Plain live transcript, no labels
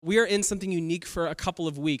we are in something unique for a couple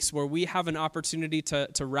of weeks where we have an opportunity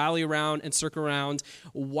to rally around and circle around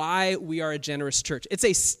why we are a generous church. It's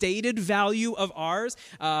a stated value of ours,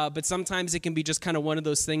 but sometimes it can be just kind of one of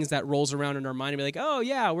those things that rolls around in our mind and be like, oh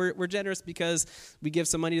yeah, we're generous because we give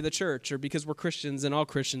some money to the church or because we're Christians and all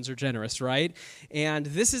Christians are generous, right? And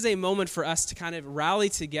this is a moment for us to kind of rally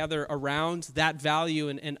together around that value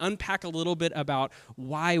and unpack a little bit about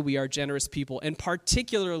why we are generous people. And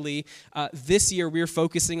particularly this year, we're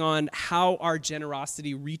focusing on how our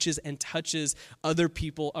generosity reaches and touches other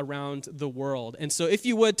people around the world. And so if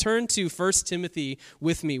you would turn to 1 Timothy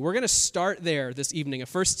with me, we're going to start there this evening,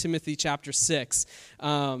 1 Timothy chapter 6.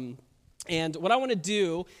 And what I want to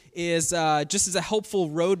do is, just as a helpful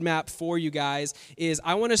roadmap for you guys, is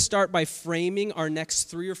I want to start by framing our next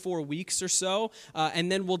 3 or 4 weeks or so,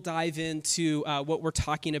 and then we'll dive into what we're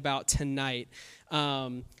talking about tonight.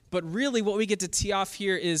 But really what we get to tee off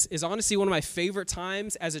here is honestly one of my favorite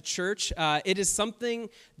times as a church. It is something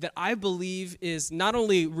that I believe is not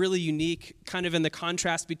only really unique, kind of in the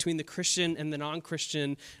contrast between the Christian and the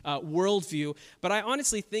non-Christian worldview, but I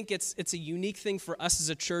honestly think it's a unique thing for us as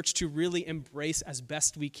a church to really embrace as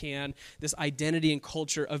best we can this identity and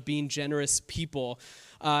culture of being generous people.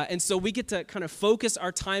 And so we get to kind of focus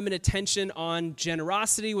our time and attention on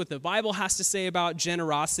generosity, what the Bible has to say about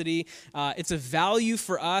generosity. It's a value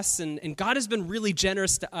for us, and God has been really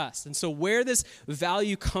generous to us. And so where this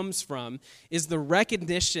value comes from is the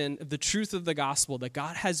recognition of the truth of the gospel, that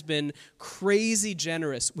God has been crazy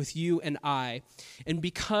generous with you and I. And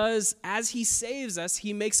because as he saves us,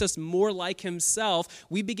 he makes us more like himself,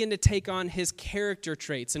 we begin to take on his character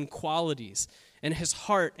traits and qualities and his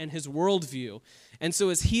heart and his worldview. And so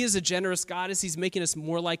as he is a generous God, as he's making us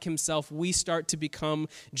more like himself, we start to become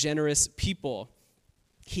generous people.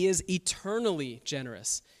 He is eternally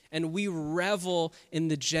generous, and we revel in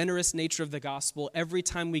the generous nature of the gospel every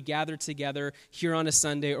time we gather together here on a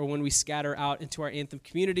Sunday, or when we scatter out into our Anthem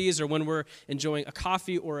communities, or when we're enjoying a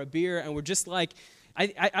coffee or a beer, and we're just like,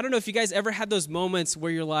 I don't know if you guys ever had those moments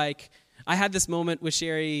where you're like, I had this moment with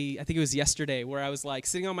Sherry, I think it was yesterday, where I was like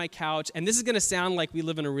sitting on my couch, and this is going to sound like we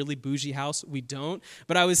live in a really bougie house. We don't.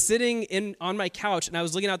 But I was sitting on my couch, and I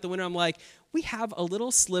was looking out the window. I'm like, we have a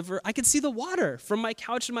little sliver. I can see the water from my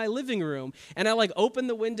couch in my living room. And I like opened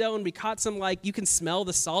the window, and we caught some you can smell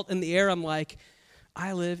the salt in the air. I'm like,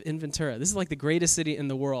 I live in Ventura. This is like the greatest city in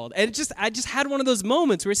the world. And I just had one of those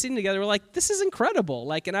moments where we're sitting together. We're like, this is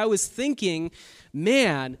incredible. And I was thinking,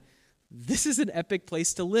 man, this is an epic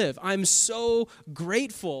place to live. I'm so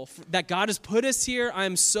grateful that God has put us here.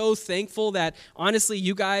 I'm so thankful that, honestly,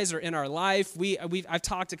 you guys are in our life. I've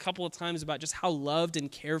talked a couple of times about just how loved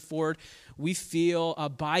and cared for we feel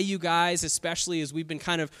by you guys, especially as we've been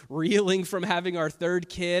kind of reeling from having our third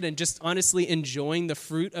kid and just honestly enjoying the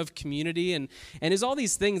fruit of community. And is all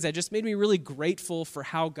these things that just made me really grateful for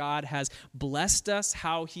how God has blessed us,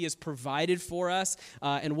 how he has provided for us,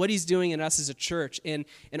 and what he's doing in us as a church. And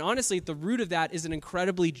honestly, at the root of that is an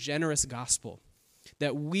incredibly generous gospel,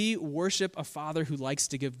 that we worship a father who likes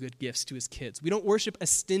to give good gifts to his kids. We don't worship a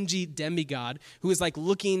stingy demigod who is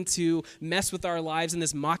looking to mess with our lives in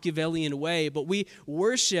this Machiavellian way, but we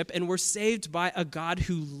worship and we're saved by a God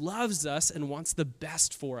who loves us and wants the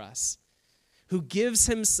best for us, who gives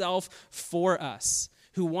himself for us,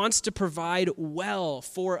 who wants to provide well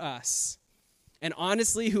for us, and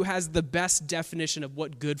honestly, who has the best definition of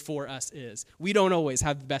what good for us is. We don't always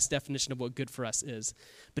have the best definition of what good for us is,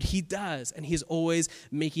 but he does, and he's always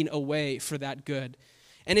making a way for that good.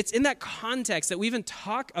 And it's in that context that we even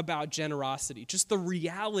talk about generosity, just the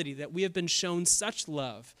reality that we have been shown such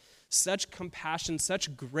love, such compassion,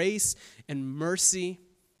 such grace and mercy.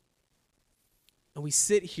 And we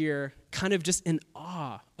sit here kind of just in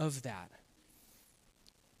awe of that.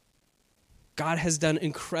 God has done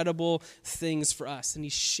incredible things for us, and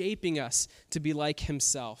he's shaping us to be like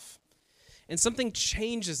himself. And something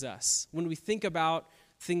changes us when we think about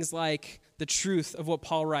things like the truth of what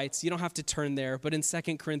Paul writes. You don't have to turn there, but in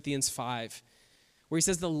 2 Corinthians 5, where he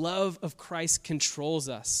says the love of Christ controls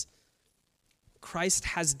us. Christ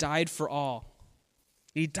has died for all.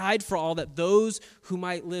 He died for all, that those who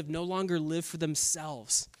might live no longer live for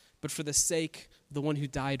themselves, but for the sake of the one who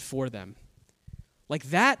died for them.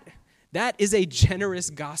 That is a generous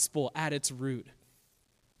gospel at its root.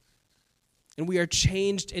 And we are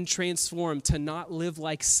changed and transformed to not live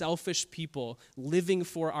like selfish people living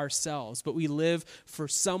for ourselves, but we live for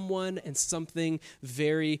someone and something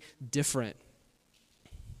very different.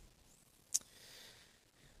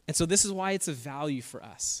 And so this is why it's a value for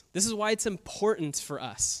us. This is why it's important for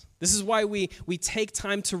us. This is why we take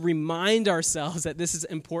time to remind ourselves that this is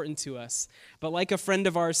important to us. But like a friend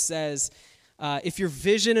of ours says, if your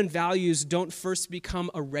vision and values don't first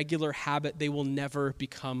become a regular habit, they will never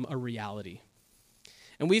become a reality.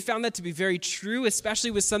 And we found that to be very true,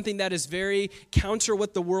 especially with something that is very counter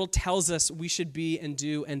what the world tells us we should be and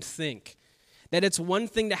do and think. That it's one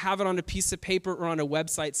thing to have it on a piece of paper or on a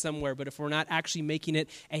website somewhere, but if we're not actually making it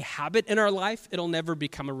a habit in our life, it'll never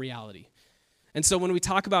become a reality. And so when we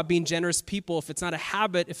talk about being generous people, if it's not a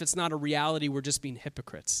habit, if it's not a reality, we're just being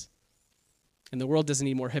hypocrites. And the world doesn't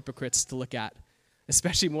need more hypocrites to look at,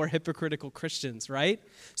 especially more hypocritical Christians, right?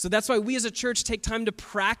 So that's why we as a church take time to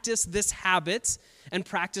practice this habit and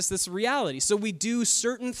practice this reality. So we do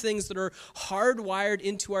certain things that are hardwired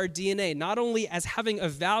into our DNA, not only as having a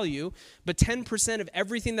value, but 10% of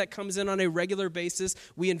everything that comes in on a regular basis,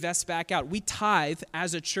 we invest back out. We tithe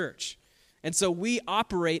as a church. And so we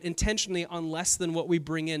operate intentionally on less than what we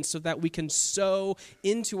bring in so that we can sow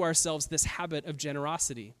into ourselves this habit of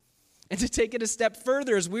generosity. And to take it a step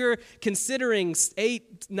further, as we were considering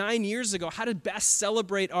 8-9 years ago how to best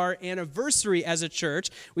celebrate our anniversary as a church,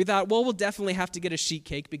 we thought, well, we'll definitely have to get a sheet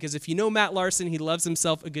cake, because if you know Matt Larson, he loves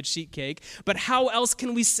himself a good sheet cake. But how else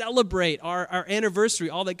can we celebrate our anniversary,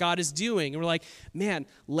 all that God is doing? And we're like, man,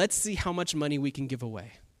 let's see how much money we can give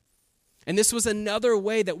away. And this was another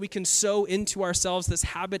way that we can sow into ourselves this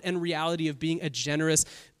habit and reality of being a generous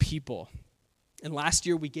people. And last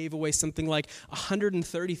year, we gave away something like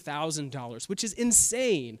 $130,000, which is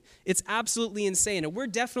insane. It's absolutely insane. And we're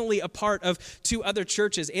definitely a part of 2 other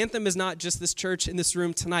churches. Anthem is not just this church in this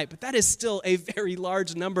room tonight, but that is still a very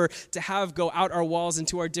large number to have go out our walls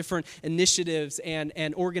into our different initiatives and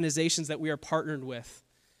organizations that we are partnered with.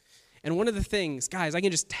 And one of the things, guys, I can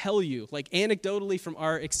just tell you, like anecdotally from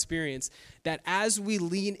our experience, that as we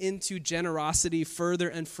lean into generosity further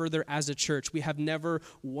and further as a church, we have never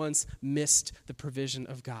once missed the provision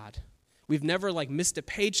of God. We've never missed a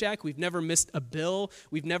paycheck. We've never missed a bill.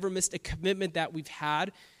 We've never missed a commitment that we've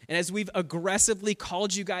had. And as we've aggressively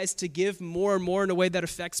called you guys to give more and more in a way that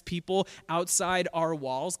affects people outside our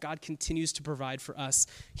walls, God continues to provide for us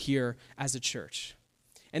here as a church.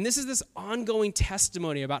 And this is this ongoing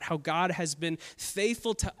testimony about how God has been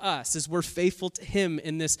faithful to us as we're faithful to him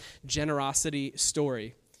in this generosity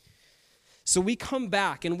story. So we come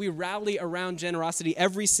back and we rally around generosity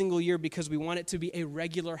every single year because we want it to be a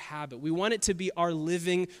regular habit. We want it to be our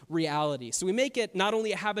living reality. So we make it not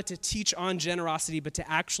only a habit to teach on generosity, but to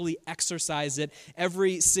actually exercise it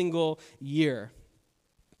every single year.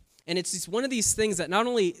 And it's one of these things that not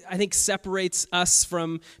only, I think, separates us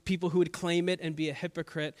from people who would claim it and be a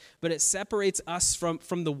hypocrite, but it separates us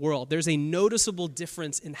from the world. There's a noticeable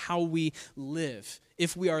difference in how we live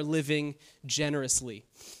if we are living generously.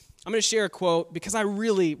 I'm going to share a quote because I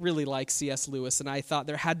really, really like C.S. Lewis, and I thought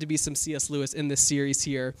there had to be some C.S. Lewis in this series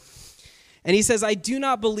here. And he says, "I do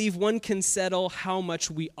not believe one can settle how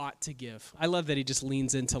much we ought to give." I love that he just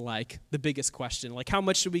leans into the biggest question. How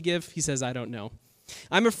much should we give? He says, "I don't know.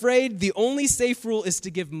 I'm afraid the only safe rule is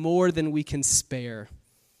to give more than we can spare."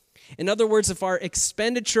 In other words, if our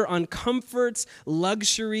expenditure on comforts,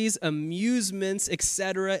 luxuries, amusements,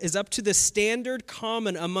 etc. is up to the standard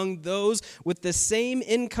common among those with the same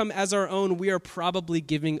income as our own, we are probably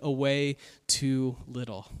giving away too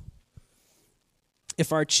little.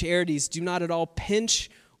 If our charities do not at all pinch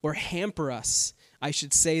or hamper us, I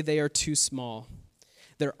should say they are too small.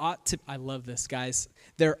 I love this, guys.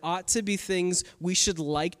 There ought to be things we should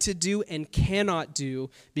like to do and cannot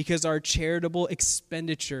do because our charitable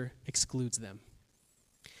expenditure excludes them.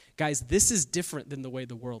 Guys, this is different than the way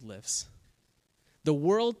the world lives. The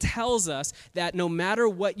world tells us that no matter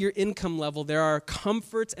what your income level, there are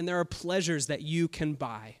comforts and there are pleasures that you can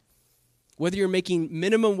buy. Whether you're making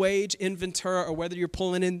minimum wage in Ventura or whether you're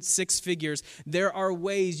pulling in 6 figures, there are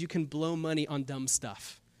ways you can blow money on dumb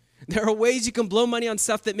stuff. There are ways you can blow money on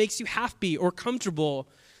stuff that makes you happy or comfortable,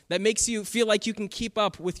 that makes you feel like you can keep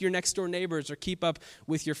up with your next door neighbors or keep up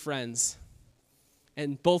with your friends.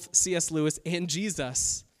 And both C.S. Lewis and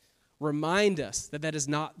Jesus remind us that that is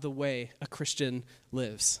not the way a Christian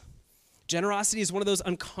lives. Generosity is one of those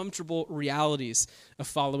uncomfortable realities of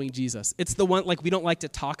following Jesus. It's the one, we don't like to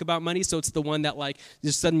talk about money, so it's the one that,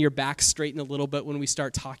 just suddenly your back straighten a little bit when we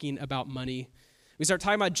start talking about money. We start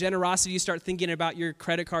talking about generosity, you start thinking about your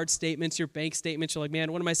credit card statements, your bank statements. You're like,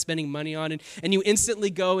 man, what am I spending money on? And you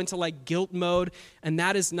instantly go into guilt mode, and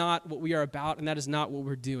that is not what we are about, and that is not what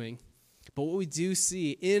we're doing. But what we do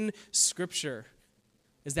see in Scripture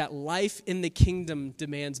is that life in the kingdom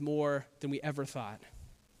demands more than we ever thought.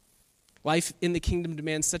 Life in the kingdom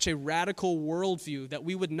demands such a radical worldview that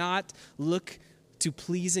we would not look to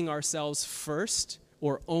pleasing ourselves first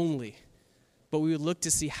or only, but we would look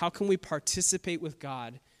to see how can we participate with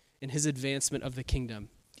God in his advancement of the kingdom,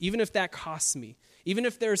 even if that costs me, even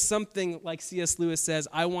if there's something like C.S. Lewis says,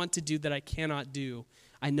 I want to do that I cannot do,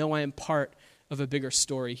 I know I am part of a bigger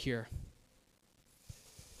story here.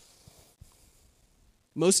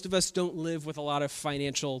 Most of us don't live with a lot of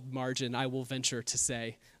financial margin, I will venture to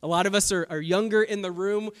say. A lot of us are younger in the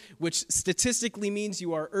room, which statistically means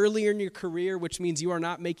you are earlier in your career, which means you are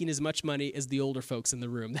not making as much money as the older folks in the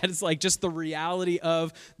room. That is like just the reality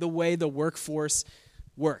of the way the workforce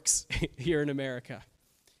works here in America.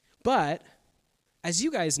 But as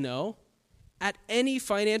you guys know, at any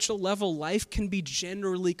financial level, life can be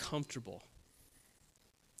generally comfortable.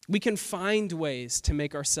 We can find ways to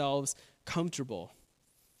make ourselves comfortable.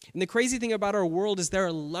 And the crazy thing about our world is there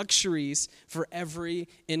are luxuries for every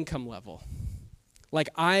income level. Like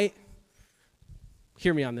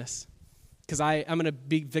hear me on this, because I'm going to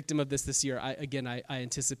be victim of this year. I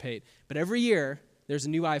anticipate. But every year, there's a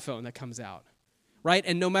new iPhone that comes out, right?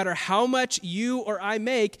 And no matter how much you or I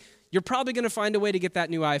make, you're probably going to find a way to get that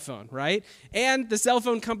new iPhone, right? And the cell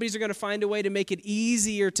phone companies are going to find a way to make it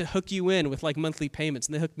easier to hook you in with like monthly payments.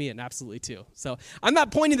 And they hook me in absolutely too. So I'm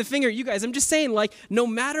not pointing the finger at you guys. I'm just saying, like, no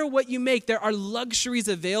matter what you make, there are luxuries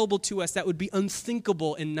available to us that would be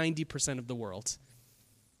unthinkable in 90% of the world.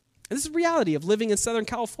 And this is the reality of living in Southern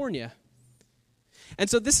California. And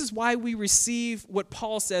so this is why we receive what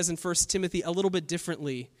Paul says in 1 Timothy a little bit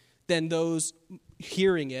differently than those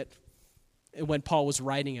hearing it when Paul was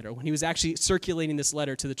writing it, or when he was actually circulating this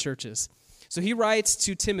letter to the churches. So he writes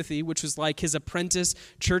to Timothy, which was like his apprentice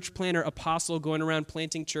church planter apostle going around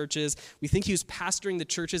planting churches. We think he was pastoring the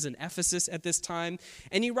churches in Ephesus at this time.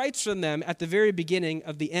 And he writes from them at the very beginning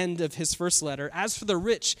of the end of his first letter, as for the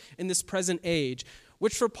rich in this present age,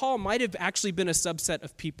 which for Paul might have actually been a subset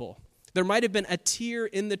of people. There might have been a tier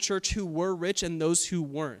in the church who were rich and those who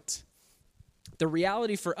weren't. The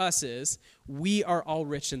reality for us is we are all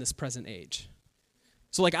rich in this present age.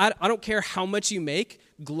 So like, I don't care how much you make.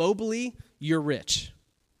 Globally, you're rich.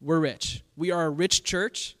 We're rich. We are a rich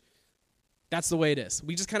church. That's the way it is.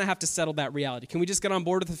 We just kind of have to settle that reality. Can we just get on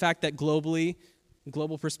board with the fact that globally,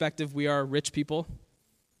 global perspective, we are rich people?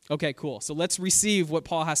 Okay, cool. So let's receive what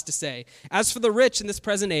Paul has to say. As for the rich in this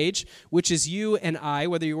present age, which is you and I,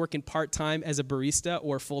 whether you're working part-time as a barista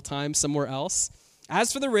or full-time somewhere else,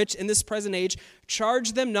 as for the rich in this present age,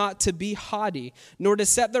 charge them not to be haughty, nor to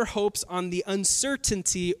set their hopes on the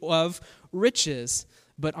uncertainty of riches,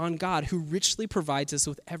 but on God, who richly provides us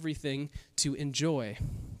with everything to enjoy.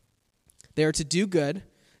 They are to do good,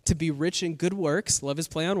 to be rich in good works, love his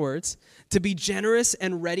play on words, to be generous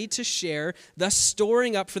and ready to share, thus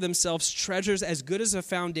storing up for themselves treasures as good as a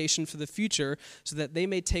foundation for the future, so that they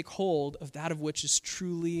may take hold of that of which is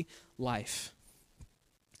truly life.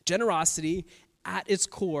 Generosity at its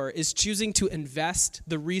core is choosing to invest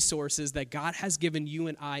the resources that God has given you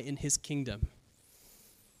and I in his kingdom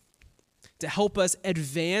to help us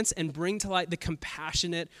advance and bring to light the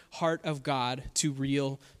compassionate heart of God to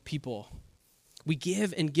real people. We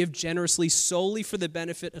give and give generously solely for the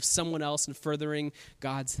benefit of someone else and furthering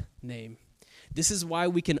God's name. This is why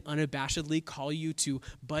we can unabashedly call you to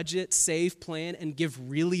budget, save, plan, and give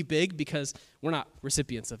really big, because we're not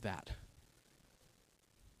recipients of that.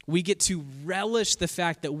 We get to relish the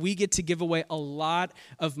fact that we get to give away a lot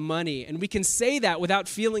of money. And we can say that without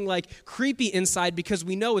feeling like creepy inside, because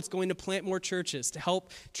we know it's going to plant more churches, to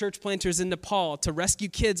help church planters in Nepal, to rescue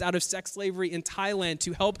kids out of sex slavery in Thailand,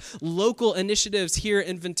 to help local initiatives here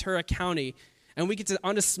in Ventura County. And we get to,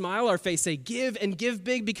 on a smile our face, say, give and give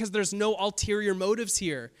big, because there's no ulterior motives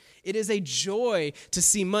here. It is a joy to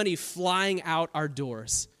see money flying out our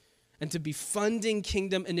doors, and to be funding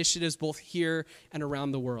kingdom initiatives both here and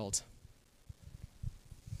around the world.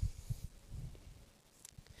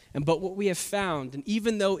 But what we have found, and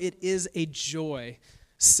even though it is a joy,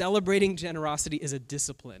 celebrating generosity is a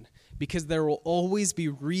discipline, because there will always be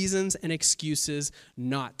reasons and excuses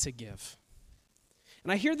not to give.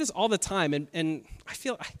 And I hear this all the time, and I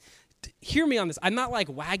feel... Hear me on this. I'm not like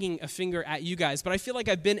wagging a finger at you guys, but I feel like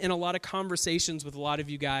I've been in a lot of conversations with a lot of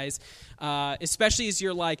you guys, especially as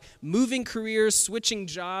you're like moving careers, switching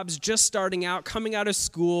jobs, just starting out, coming out of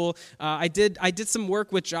school. I did some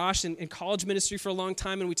work with Josh in college ministry for a long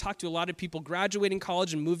time, and we talked to a lot of people graduating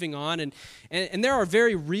college and moving on, and there are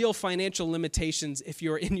very real financial limitations if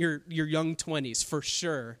you're in your young 20s, for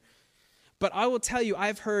sure. But I will tell you,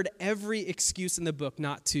 I've heard every excuse in the book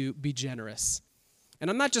not to be generous. And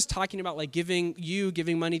I'm not just talking about like giving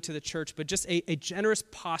money to the church, but just a generous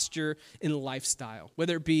posture in lifestyle,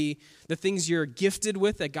 whether it be the things you're gifted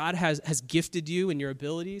with, that God has gifted you and your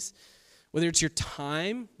abilities, whether it's your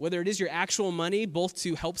time, whether it is your actual money, both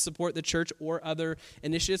to help support the church or other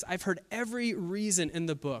initiatives. I've heard every reason in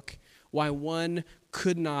the book why one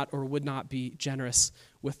could not or would not be generous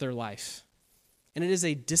with their life. And it is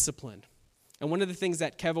a discipline. And one of the things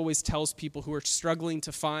that Kev always tells people who are struggling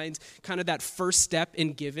to find kind of that first step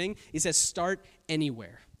in giving is that start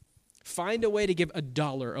anywhere. Find a way to give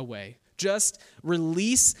 $1 away. Just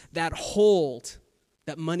release that hold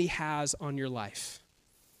that money has on your life.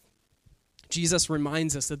 Jesus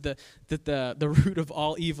reminds us that the root of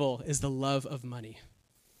all evil is the love of money.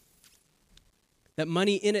 That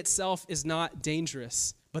money in itself is not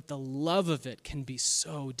dangerous, but the love of it can be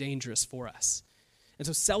so dangerous for us. And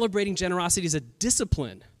so celebrating generosity is a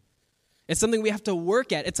discipline. It's something we have to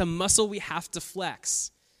work at. It's a muscle we have to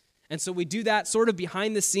flex. And so we do that sort of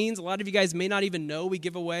behind the scenes. A lot of you guys may not even know we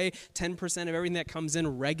give away 10% of everything that comes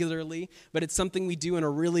in regularly, but it's something we do in a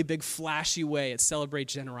really big, flashy way at Celebrate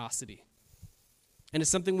Generosity. And it's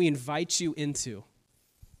something we invite you into.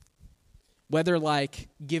 Whether like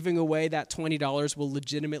giving away that $20 will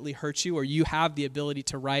legitimately hurt you or you have the ability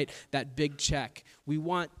to write that big check, we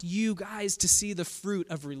want you guys to see the fruit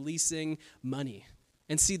of releasing money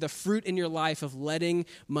and see the fruit in your life of letting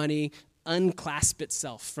money unclasp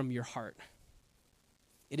itself from your heart.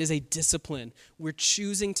 It is a discipline. We're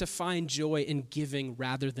choosing to find joy in giving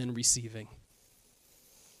rather than receiving.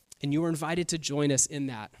 And you are invited to join us in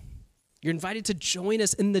that. You're invited to join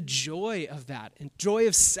us in the joy of that and joy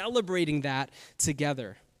of celebrating that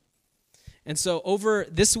together. And so over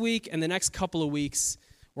this week and the next couple of weeks,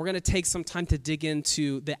 we're going to take some time to dig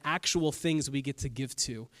into the actual things we get to give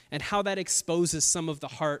to and how that exposes some of the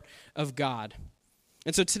heart of God.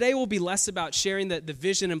 And so today will be less about sharing the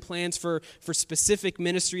vision and plans for specific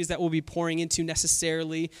ministries that we'll be pouring into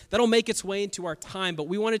necessarily. That'll make its way into our time, but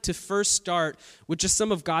we wanted to first start with just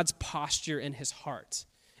some of God's posture and his heart.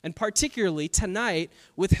 And particularly tonight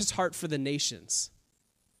with his heart for the nations.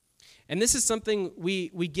 And this is something we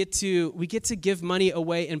get to give money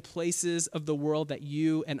away in places of the world that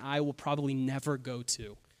you and I will probably never go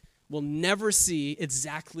to. We'll never see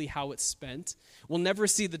exactly how it's spent. We'll never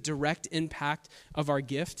see the direct impact of our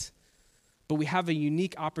gift. But we have a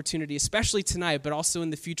unique opportunity, especially tonight, but also in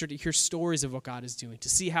the future, to hear stories of what God is doing, to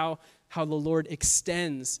see how the Lord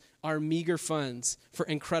extends our meager funds for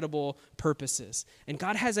incredible purposes. And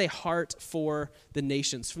God has a heart for the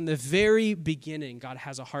nations. From the very beginning, God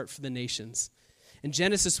has a heart for the nations. In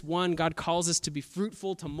Genesis 1, God calls us to be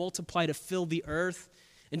fruitful, to multiply, to fill the earth.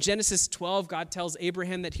 In Genesis 12, God tells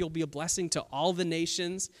Abraham that he'll be a blessing to all the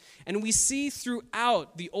nations. And we see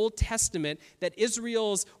throughout the Old Testament that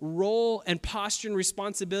Israel's role and posture and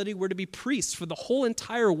responsibility were to be priests for the whole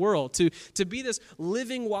entire world, to be this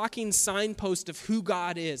living, walking signpost of who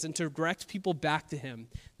God is and to direct people back to him.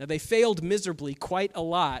 Now, they failed miserably quite a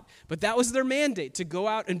lot, but that was their mandate, to go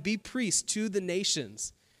out and be priests to the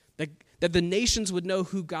nations, that the nations would know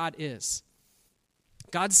who God is.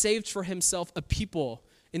 God saved for himself a people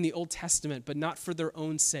in the Old Testament, but not for their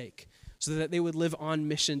own sake, so that they would live on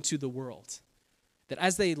mission to the world. That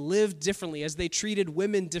as they lived differently, as they treated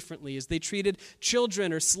women differently, as they treated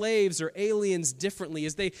children or slaves or aliens differently,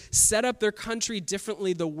 as they set up their country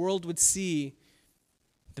differently, the world would see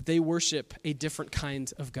that they worship a different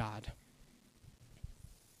kind of God.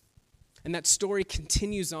 And that story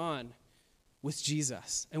continues on with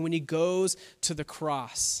Jesus. And when he goes to the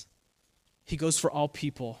cross, he goes for all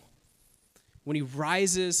people. When he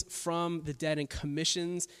rises from the dead and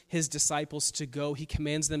commissions his disciples to go, he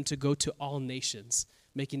commands them to go to all nations,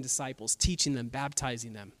 making disciples, teaching them,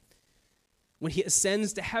 baptizing them. When he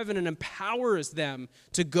ascends to heaven and empowers them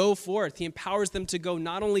to go forth, he empowers them to go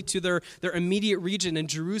not only to their immediate region in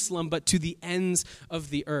Jerusalem, but to the ends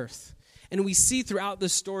of the earth. And we see throughout the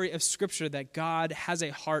story of Scripture that God has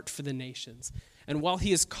a heart for the nations. And while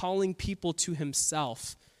he is calling people to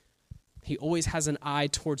himself, he always has an eye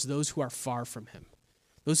towards those who are far from him,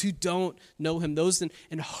 those who don't know him, those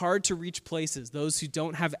in hard-to-reach places, those who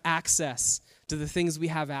don't have access to the things we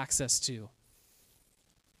have access to.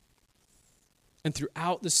 And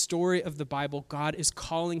throughout the story of the Bible, God is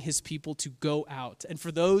calling his people to go out. And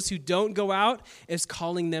for those who don't go out, is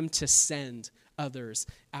calling them to send others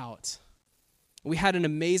out. We had an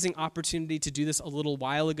amazing opportunity to do this a little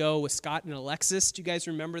while ago with Scott and Alexis. Do you guys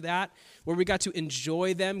remember that? Where we got to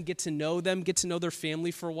enjoy them, get to know their family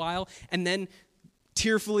for a while, and then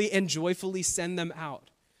tearfully and joyfully send them out.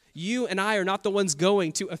 You and I are not the ones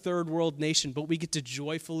going to a third world nation, but we get to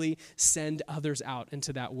joyfully send others out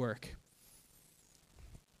into that work.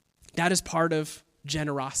 That is part of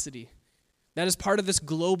generosity. That is part of this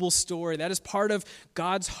global story. That is part of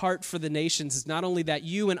God's heart for the nations. Is not only that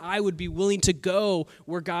you and I would be willing to go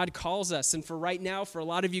where God calls us. And for right now, for a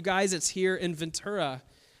lot of you guys, it's here in Ventura.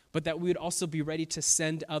 But that we would also be ready to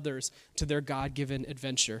send others to their God-given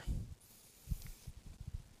adventure.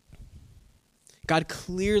 God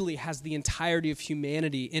clearly has the entirety of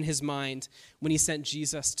humanity in his mind when he sent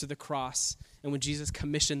Jesus to the cross and when Jesus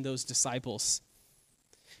commissioned those disciples.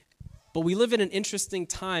 But we live in an interesting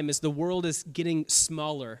time as the world is getting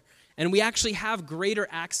smaller, and we actually have greater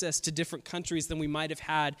access to different countries than we might have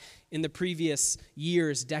had in the previous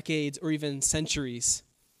years, decades, or even centuries.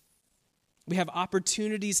 We have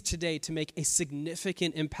opportunities today to make a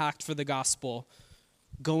significant impact for the gospel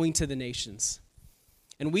going to the nations.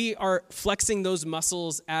 And we are flexing those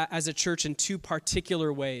muscles as a church in two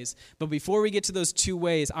particular ways. But before we get to those two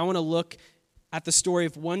ways, I want to look at the story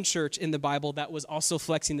of one church in the Bible that was also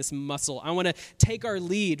flexing this muscle. I want to take our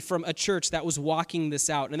lead from a church that was walking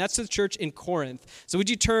this out, and that's the church in Corinth. So would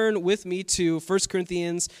you turn with me to 1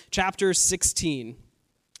 Corinthians chapter 16.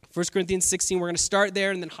 1 Corinthians 16, we're going to start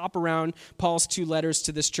there and then hop around Paul's two letters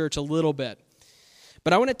to this church a little bit.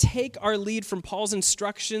 But I want to take our lead from Paul's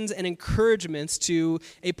instructions and encouragements to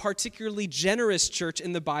a particularly generous church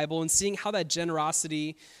in the Bible and seeing how that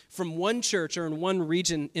generosity from one church or in one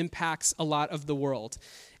region impacts a lot of the world.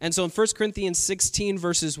 And so in 1 Corinthians 16,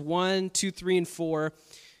 verses 1, 2, 3, and 4,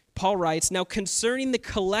 Paul writes, "Now concerning the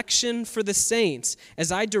collection for the saints,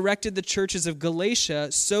 as I directed the churches of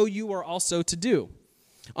Galatia, so you are also to do.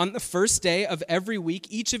 On the first day of every week,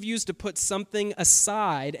 each of you is to put something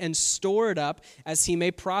aside and store it up as he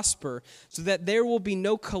may prosper, so that there will be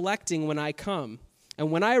no collecting when I come. And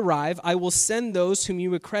when I arrive, I will send those whom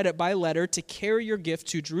you accredit by letter to carry your gift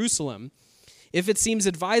to Jerusalem. If it seems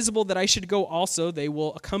advisable that I should go also, they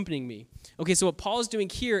will accompany me." Okay, so what Paul is doing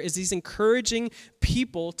here is he's encouraging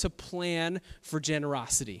people to plan for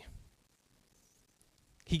generosity.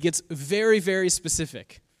 He gets very, very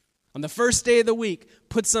specific. On the first day of the week,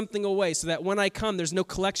 put something away so that when I come, there's no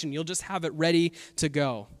collection. You'll just have it ready to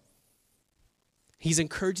go. He's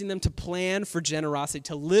encouraging them to plan for generosity,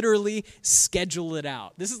 to literally schedule it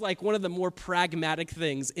out. This is like one of the more pragmatic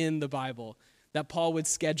things in the Bible that Paul would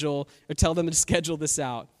schedule or tell them to schedule this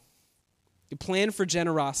out. You plan for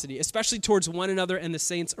generosity, especially towards one another and the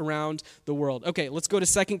saints around the world. Okay, let's go to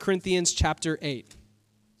 2 Corinthians chapter 8.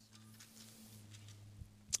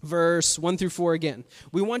 Verse 1 through 4 again.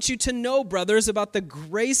 "We want you to know, brothers, about the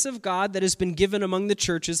grace of God that has been given among the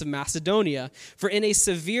churches of Macedonia. For in a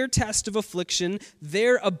severe test of affliction,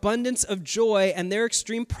 their abundance of joy and their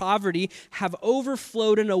extreme poverty have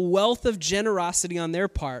overflowed in a wealth of generosity on their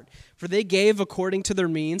part. For they gave according to their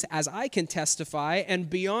means, as I can testify, and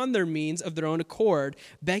beyond their means of their own accord,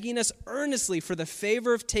 begging us earnestly for the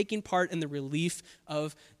favor of taking part in the relief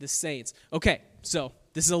of the saints." Okay, so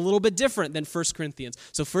this is a little bit different than 1 Corinthians.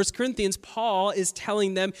 So 1 Corinthians, Paul is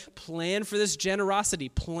telling them, plan for this generosity,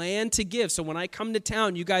 plan to give. So when I come to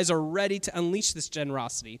town, you guys are ready to unleash this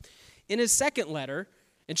generosity. In his second letter,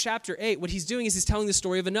 in chapter 8, what he's doing is he's telling the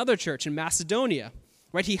story of another church in Macedonia.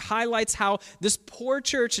 Right? He highlights how this poor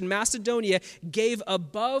church in Macedonia gave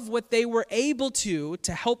above what they were able to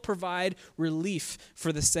help provide relief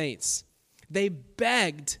for the saints. They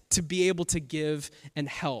begged to be able to give and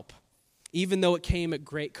help, even though it came at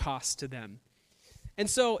great cost to them. And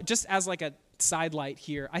so, just as like a sidelight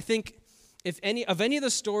here, I think if any of the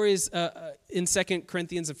stories in 2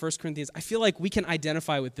 Corinthians and 1 Corinthians, I feel like we can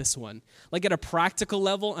identify with this one. Like at a practical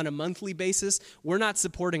level, on a monthly basis, we're not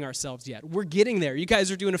supporting ourselves yet. We're getting there. You guys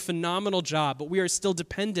are doing a phenomenal job, but we are still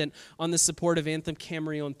dependent on the support of Anthem,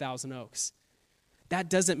 Camarillo, and Thousand Oaks. That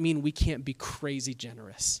doesn't mean we can't be crazy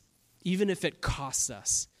generous, even if it costs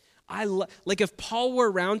us. Like if Paul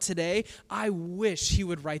were around today, I wish he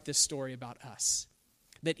would write this story about us.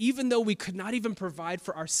 That even though we could not even provide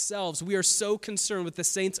for ourselves, we are so concerned with the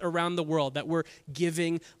saints around the world that we're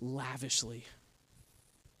giving lavishly.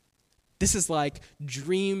 This is like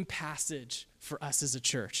dream passage for us as a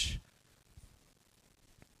church.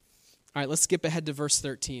 All right, let's skip ahead to verse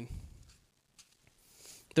 13.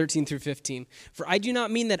 13 through 15. "For I do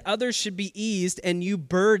not mean that others should be eased and you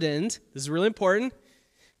burdened." This is really important.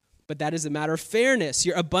 "But that is a matter of fairness.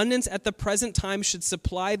 Your abundance at the present time should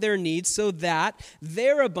supply their needs, so that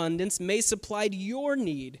their abundance may supply your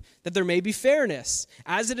need, that there may be fairness.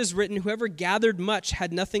 As it is written, whoever gathered much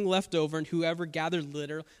had nothing left over, and whoever gathered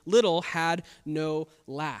little had no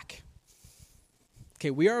lack."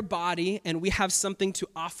 Okay, we are a body, and we have something to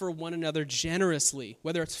offer one another generously,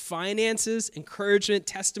 whether it's finances, encouragement,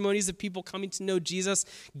 testimonies of people coming to know Jesus,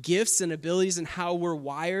 gifts and abilities, and how we're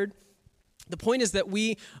wired. The point is that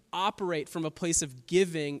we operate from a place of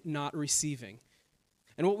giving, not receiving.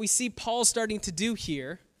 And what we see Paul starting to do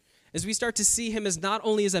here is we start to see him as not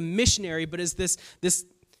only as a missionary, but as this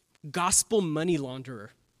gospel money launderer.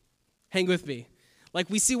 Hang with me. Like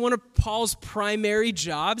we see one of Paul's primary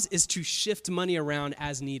jobs is to shift money around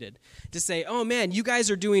as needed. To say, oh man, you guys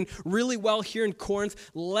are doing really well here in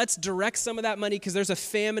Corinth. Let's direct some of that money because there's a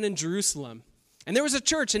famine in Jerusalem. And there was a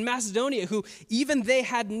church in Macedonia who even they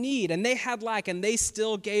had need and they had lack and they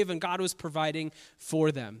still gave and God was providing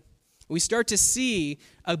for them. We start to see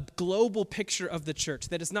a global picture of the church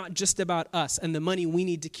that is not just about us and the money we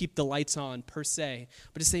need to keep the lights on per se,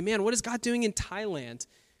 but to say, man, what is God doing in Thailand?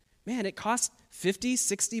 Man, it costs $50,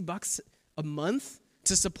 $60 a month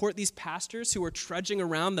to support these pastors who are trudging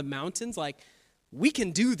around the mountains. Like, we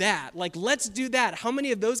can do that. Like, let's do that. How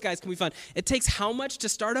many of those guys can we find? It takes how much to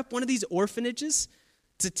start up one of these orphanages,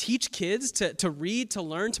 to teach kids, to read, to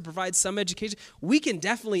learn, to provide some education? We can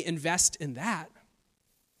definitely invest in that.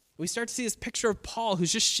 We start to see this picture of Paul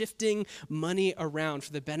who's just shifting money around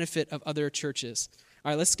for the benefit of other churches.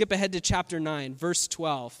 All right, let's skip ahead to chapter 9, verse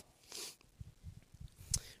 12.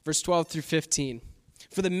 Verse 12 through 15.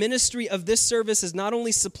 For the ministry of this service is not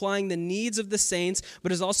only supplying the needs of the saints,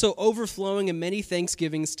 but is also overflowing in many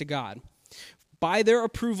thanksgivings to God. By their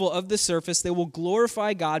approval of the service, they will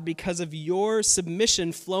glorify God because of your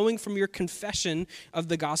submission flowing from your confession of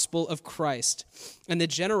the gospel of Christ and the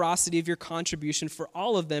generosity of your contribution for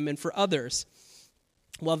all of them and for others.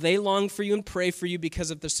 While they long for you and pray for you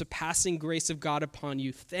because of the surpassing grace of God upon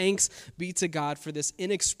you. Thanks be to God for this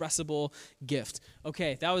inexpressible gift.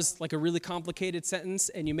 Okay, that was like a really complicated sentence,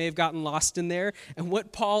 and you may have gotten lost in there. And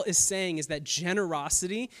what Paul is saying is that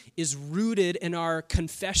generosity is rooted in our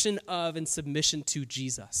confession of and submission to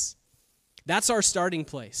Jesus. That's our starting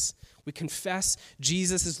place. We confess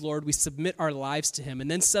Jesus is Lord. We submit our lives to him,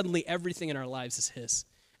 and then suddenly everything in our lives is his.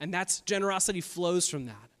 And that's generosity flows from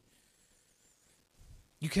that.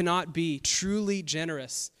 You cannot be truly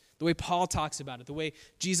generous the way Paul talks about it, the way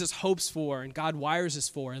Jesus hopes for and God wires us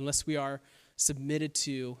for, unless we are submitted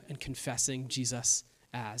to and confessing Jesus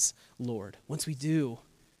as Lord. Once we do,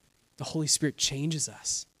 the Holy Spirit changes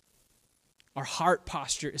us. Our heart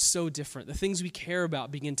posture is so different. The things we care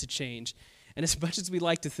about begin to change. And as much as we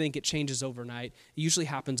like to think it changes overnight, it usually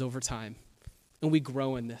happens over time. And we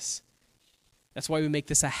grow in this. That's why we make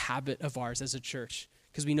this a habit of ours as a church.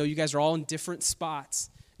 Because we know you guys are all in different spots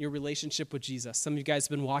in your relationship with Jesus. Some of you guys have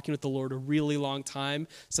been walking with the Lord a really long time.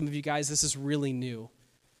 Some of you guys, this is really new.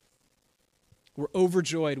 We're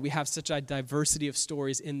overjoyed we have such a diversity of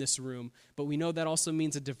stories in this room, but we know that also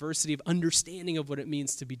means a diversity of understanding of what it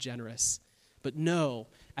means to be generous. But know,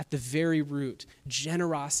 at the very root,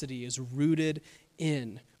 generosity is rooted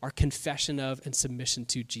in our confession of and submission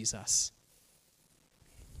to Jesus.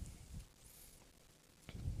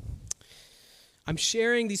 I'm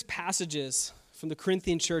sharing these passages from the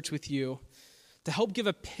Corinthian church with you to help give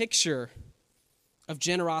a picture of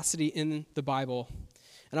generosity in the Bible.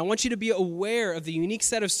 And I want you to be aware of the unique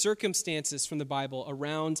set of circumstances from the Bible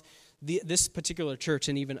around this particular church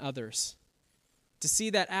and even others. To see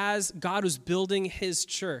that as God was building his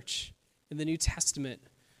church in the New Testament,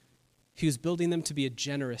 he was building them to be a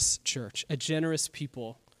generous church, a generous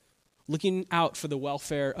people, looking out for the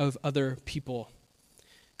welfare of other people.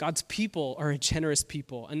 God's people are a generous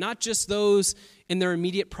people, and not just those in their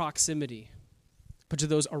immediate proximity, but to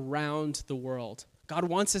those around the world. God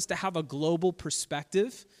wants us to have a global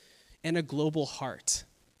perspective and a global heart.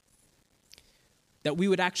 That we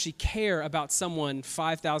would actually care about someone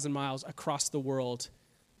 5,000 miles across the world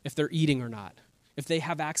if they're eating or not, if they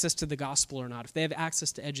have access to the gospel or not, if they have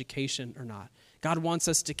access to education or not. God wants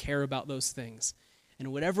us to care about those things.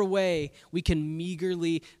 In whatever way we can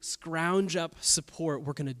meagerly scrounge up support,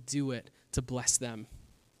 we're going to do it to bless them.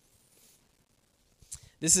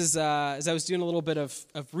 This is, as I was doing a little bit of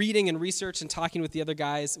reading and research and talking with the other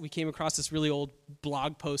guys, we came across this really old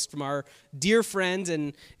blog post from our dear friend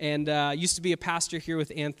and used to be a pastor here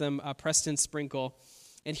with Anthem, Preston Sprinkle.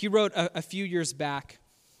 And he wrote a few years back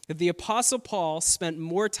that the Apostle Paul spent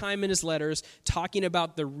more time in his letters talking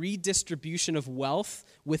about the redistribution of wealth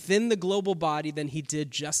within the global body than he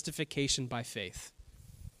did justification by faith,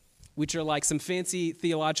 which are like some fancy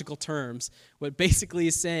theological terms. What basically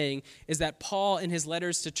is saying is that Paul in his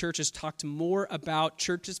letters to churches talked more about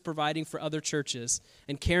churches providing for other churches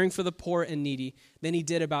and caring for the poor and needy than he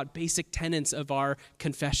did about basic tenets of our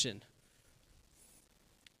confession.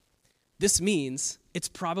 This means it's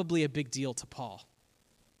probably a big deal to Paul.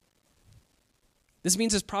 This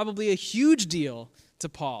means it's probably a huge deal to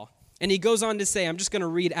Paul. And he goes on to say, I'm just going to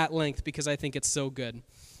read at length because I think it's so good.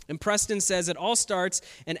 And Preston says it all starts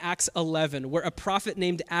in Acts 11, where a prophet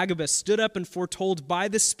named Agabus stood up and foretold by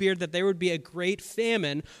the Spirit that there would be a great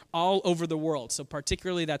famine all over the world. So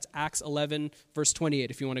particularly that's Acts 11, verse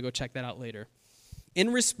 28, if you want to go check that out later.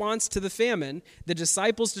 In response to the famine, the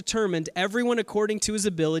disciples determined, everyone according to his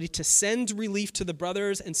ability, to send relief to the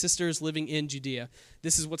brothers and sisters living in Judea.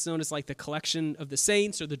 This is what's known as like the collection of the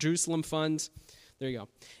saints or the Jerusalem fund. There you go.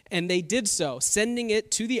 And they did so, sending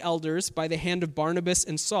it to the elders by the hand of Barnabas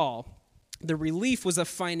and Saul. The relief was a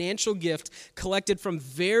financial gift collected from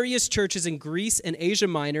various churches in Greece and Asia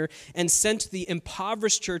Minor and sent to the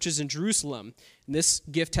impoverished churches in Jerusalem. And this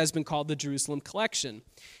gift has been called the Jerusalem Collection.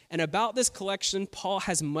 And about this collection, Paul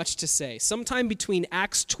has much to say. Sometime between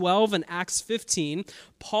Acts 12 and Acts 15,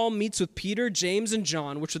 Paul meets with Peter, James, and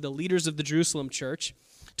John, which are the leaders of the Jerusalem church,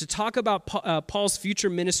 to talk about Paul's future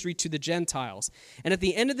ministry to the Gentiles. And at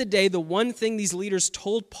the end of the day, the one thing these leaders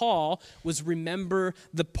told Paul was remember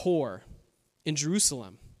the poor in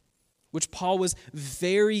Jerusalem, which Paul was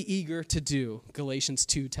very eager to do, Galatians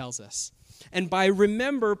 2 tells us. And by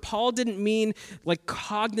remember, Paul didn't mean like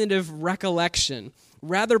cognitive recollection.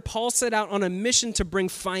 Rather, Paul set out on a mission to bring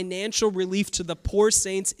financial relief to the poor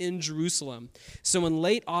saints in Jerusalem. So in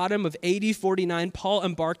late autumn of AD 49, Paul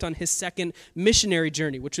embarked on his second missionary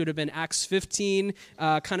journey, which would have been Acts 15,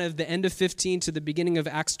 kind of the end of 15 to the beginning of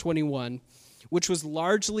Acts 21. Which was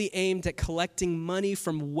largely aimed at collecting money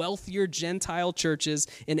from wealthier Gentile churches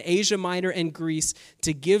in Asia Minor and Greece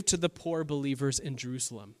to give to the poor believers in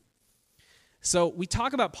Jerusalem. So we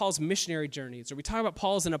talk about Paul's missionary journeys, or we talk about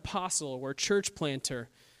Paul as an apostle or a church planter,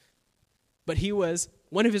 but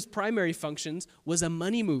one of his primary functions was a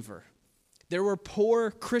money mover. There were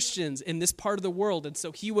poor Christians in this part of the world, and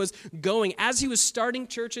so he was going, as he was starting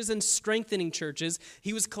churches and strengthening churches,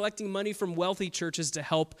 he was collecting money from wealthy churches to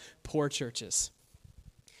help poor churches.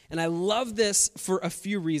 And I love this for a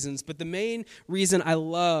few reasons, but the main reason I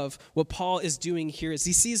love what Paul is doing here is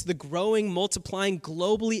he sees the growing, multiplying,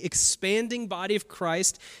 globally expanding body of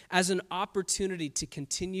Christ as an opportunity to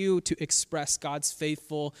continue to express God's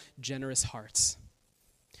faithful, generous hearts.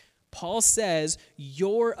 Paul says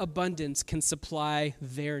your abundance can supply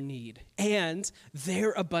their need, and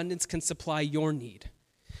their abundance can supply your need.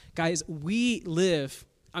 Guys, we live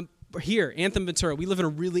here, Anthem Ventura, we live in a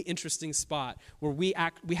really interesting spot where we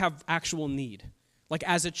have actual need. Like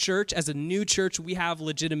as a church, as a new church, we have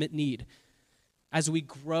legitimate need. As we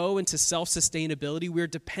grow into self-sustainability, we're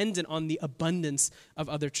dependent on the abundance of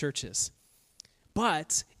other churches.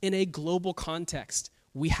 But in a global context,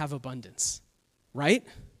 we have abundance, right?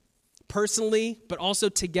 Personally, but also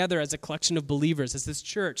together as a collection of believers, as this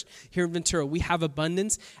church here in Ventura, we have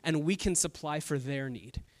abundance and we can supply for their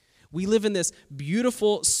need. We live in this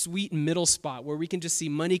beautiful, sweet middle spot where we can just see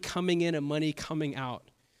money coming in and money coming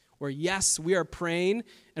out. Where yes, we are praying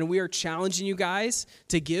and we are challenging you guys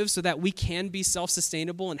to give so that we can be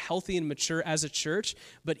self-sustainable and healthy and mature as a church.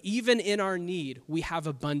 But even in our need, we have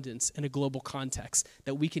abundance in a global context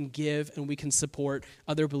that we can give and we can support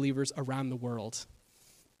other believers around the world.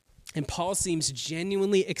 And Paul seems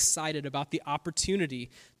genuinely excited about the opportunity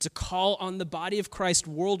to call on the body of Christ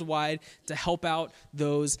worldwide to help out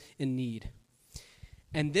those in need.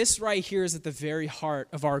 And this right here is at the very heart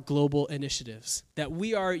of our global initiatives, that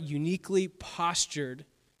we are uniquely postured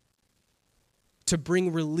to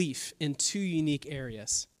bring relief in two unique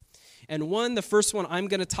areas. And the first one I'm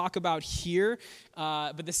going to talk about here,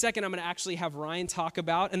 but the second I'm going to actually have Ryan talk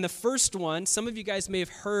about. And the first one, some of you guys may have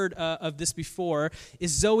heard of this before,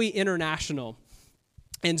 is Zoe International.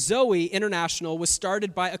 And Zoe International was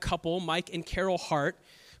started by a couple, Mike and Carol Hart,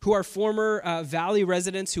 who are former Valley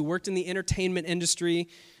residents who worked in the entertainment industry.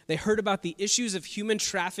 They heard about the issues of human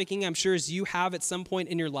trafficking, I'm sure as you have at some point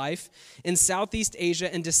in your life, in Southeast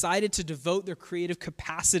Asia, and decided to devote their creative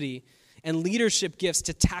capacity and leadership gifts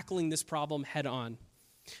to tackling this problem head on.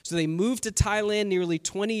 So they moved to Thailand nearly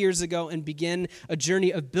 20 years ago and began a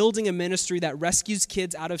journey of building a ministry that rescues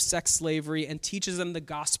kids out of sex slavery and teaches them the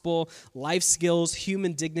gospel, life skills,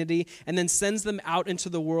 human dignity, and then sends them out into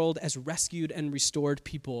the world as rescued and restored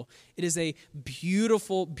people. It is a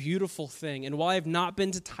beautiful, beautiful thing. And while I've not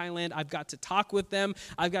been to Thailand, I've got to talk with them.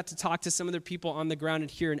 I've got to talk to some of their people on the ground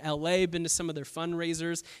and here in LA, been to some of their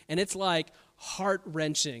fundraisers, and it's like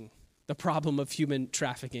heart-wrenching, the problem of human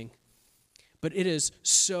trafficking. But it is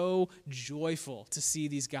so joyful to see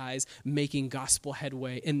these guys making gospel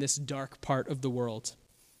headway in this dark part of the world.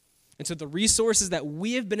 And so the resources that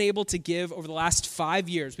we have been able to give over the last 5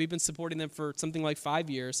 years, we've been supporting them for something like 5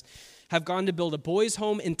 years, have gone to build a boys'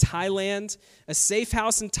 home in Thailand, a safe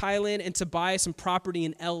house in Thailand, and to buy some property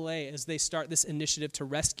in LA as they start this initiative to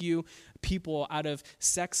rescue people out of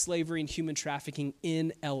sex slavery and human trafficking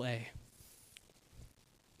in LA.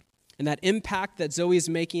 And that impact that Zoe is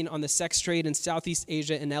making on the sex trade in Southeast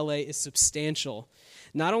Asia and LA is substantial.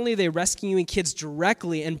 Not only are they rescuing kids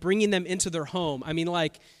directly and bringing them into their home, I mean,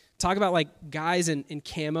 like, talk about like guys in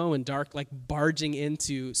camo and dark, like barging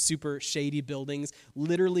into super shady buildings,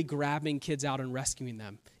 literally grabbing kids out and rescuing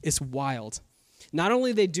them. It's wild. Not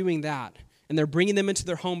only are they doing that, and they're bringing them into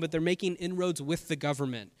their home, but they're making inroads with the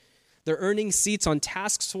government. They're earning seats on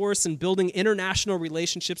task force and building international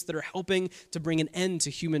relationships that are helping to bring an end to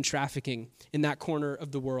human trafficking in that corner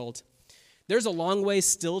of the world. There's a long way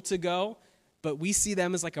still to go, but we see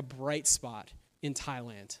them as like a bright spot in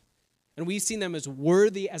Thailand. And we've seen them as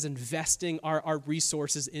worthy as investing our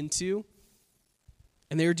resources into.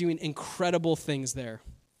 And they're doing incredible things there.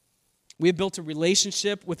 We have built a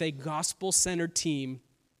relationship with a gospel-centered team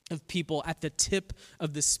of people at the tip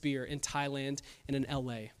of the spear in Thailand and in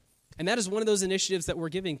LA. And that is one of those initiatives that we're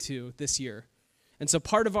giving to this year. And so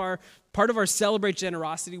part of our Celebrate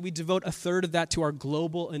Generosity, we devote a third of that to our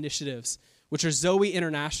global initiatives, which are Zoe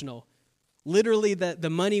International. Literally, the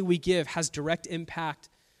money we give has direct impact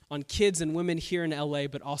on kids and women here in LA,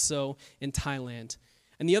 but also in Thailand.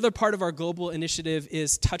 And the other part of our global initiative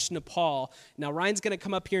is Touch Nepal. Now, Ryan's going to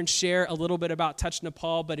come up here and share a little bit about Touch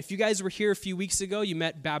Nepal, but if you guys were here a few weeks ago, you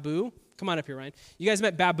met Babu. Come on up here, Ryan. You guys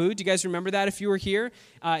met Babu. Do you guys remember that if you were here?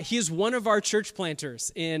 He is one of our church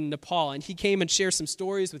planters in Nepal, and he came and shared some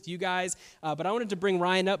stories with you guys. But I wanted to bring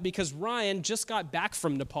Ryan up because Ryan just got back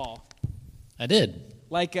from Nepal. I did.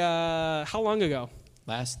 Like, how long ago?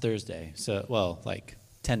 Last Thursday. So, like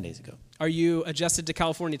 10 days ago. Are you adjusted to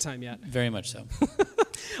California time yet? Very much so.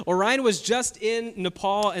 Well, Ryan was just in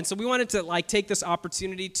Nepal, and so we wanted to take this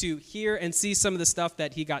opportunity to hear and see some of the stuff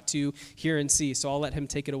that he got to hear and see. So I'll let him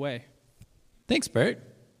take it away. Thanks, Bert.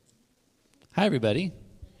 Hi, everybody.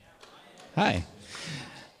 Hi.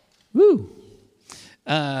 Woo.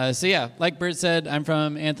 Like Bert said, I'm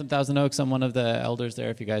from Anthem Thousand Oaks. I'm one of the elders there,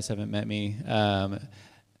 if you guys haven't met me.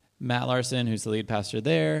 Matt Larson, who's the lead pastor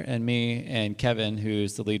there, and me, and Kevin,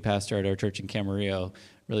 who's the lead pastor at our church in Camarillo,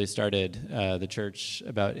 really started the church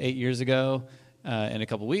about 8 years ago in a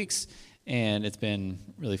couple weeks, and it's been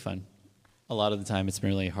really fun. A lot of the time, it's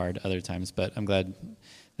been really hard other times, but I'm glad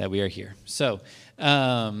that we are here. So,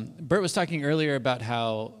 Bert was talking earlier about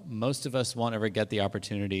how most of us won't ever get the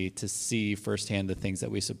opportunity to see firsthand the things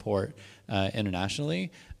that we support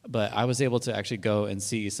internationally, but I was able to actually go and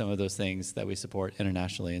see some of those things that we support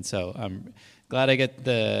internationally, and so I'm glad I get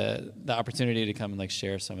the opportunity to come and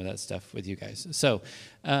share some of that stuff with you guys. So,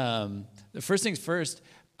 the first things first,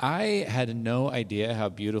 I had no idea how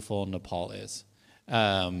beautiful Nepal is.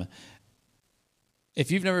 If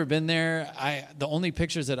you've never been there, the only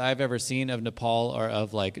pictures that I've ever seen of Nepal are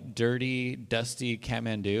of dirty, dusty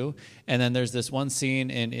Kathmandu. And then there's this one scene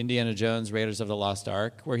in Indiana Jones, Raiders of the Lost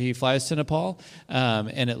Ark, where he flies to Nepal,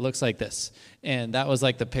 and it looks like this. And that was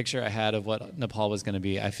the picture I had of what Nepal was going to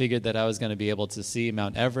be. I figured that I was going to be able to see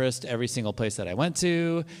Mount Everest every single place that I went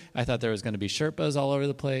to. I thought there was going to be Sherpas all over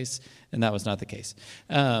the place, and that was not the case.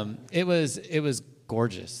 It was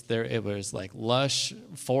gorgeous. It was lush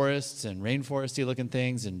forests and rainforesty looking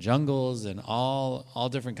things and jungles and all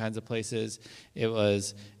different kinds of places. It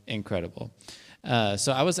was incredible.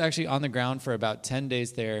 So I was actually on the ground for about 10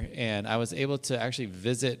 days there, and I was able to actually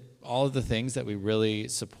visit all of the things that we really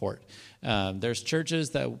support. There's church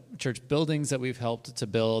buildings that we've helped to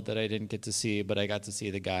build that I didn't get to see, but I got to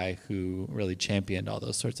see the guy who really championed all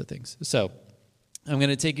those sorts of things. So I'm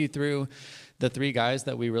going to take you through the three guys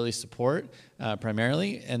that we really support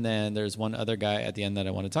primarily, and then there's one other guy at the end that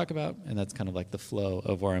I want to talk about, and that's kind of the flow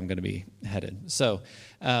of where I'm going to be headed. So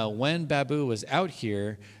when Babu was out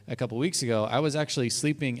here a couple weeks ago, I was actually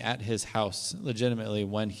sleeping at his house legitimately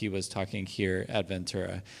when he was talking here at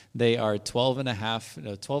Ventura. They are 12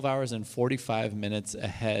 hours and 45 minutes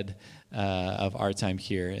ahead of our time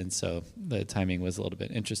here, and so the timing was a little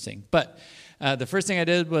bit interesting. But the first thing I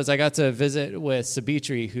did was I got to visit with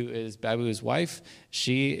Sabitri, who is Babu's wife.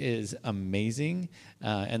 She is amazing,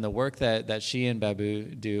 and the work that she and Babu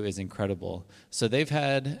do is incredible. So they've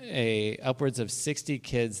had upwards of 60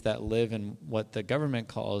 kids that live in what the government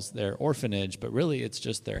calls their orphanage, but really it's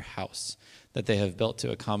just their house that they have built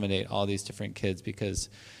to accommodate all these different kids, because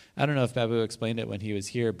I don't know if Babu explained it when he was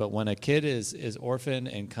here, but when a kid is orphaned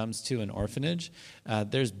and comes to an orphanage,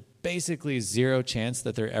 there's basically zero chance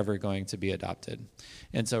that they're ever going to be adopted.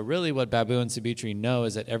 And so really what Babu and Sabitri know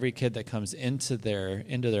is that every kid that comes into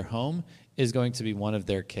their home is going to be one of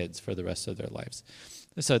their kids for the rest of their lives.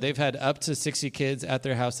 So they've had up to 60 kids at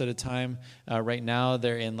their house at a time. Right now,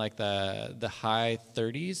 they're in like the high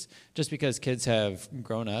 30s, just because kids have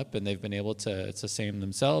grown up and they've been able to sustain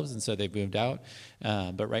themselves, and so they've moved out.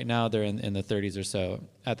 But right now, they're in the 30s or so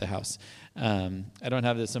at the house. I don't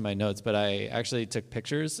have this in my notes, but I actually took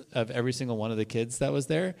pictures of every single one of the kids that was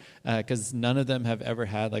there, because none of them have ever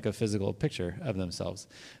had like a physical picture of themselves.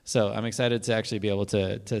 So I'm excited to actually be able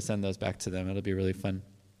to send those back to them. It'll be really fun.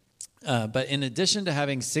 But in addition to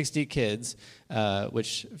having 60 kids,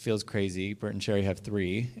 which feels crazy, Bert and Sherry have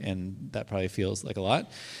 3, and that probably feels like a lot.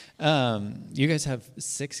 You guys have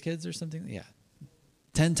 6 kids or something? Yeah.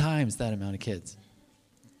 10 times that amount of kids.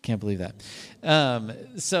 Can't believe that.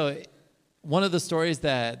 So one of the stories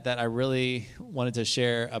that I really wanted to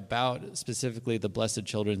share about specifically the Blessed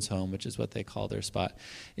Children's Home, which is what they call their spot,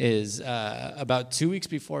 is about 2 weeks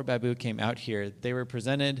before Babu came out here, they were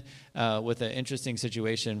presented with an interesting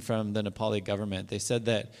situation from the Nepali government. They said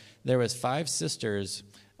that there was 5 sisters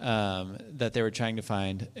that they were trying to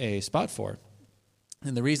find a spot for.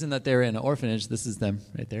 And the reason that they were in an orphanage, this is them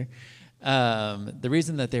right there, the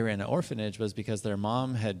reason that they were in an orphanage was because their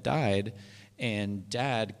mom had died and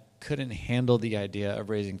dad couldn't handle the idea of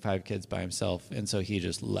raising 5 kids by himself, and so he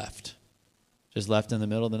just left. Just left in the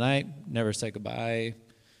middle of the night, never said goodbye,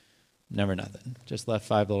 never nothing. Just left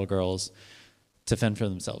 5 little girls to fend for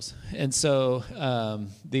themselves. And so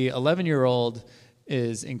the 11-year-old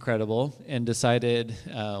is incredible and decided,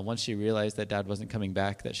 once she realized that dad wasn't coming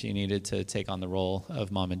back, that she needed to take on the role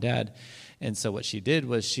of mom and dad. And so what she did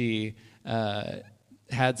was she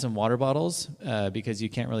had some water bottles, because you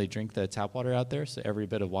can't really drink the tap water out there, so every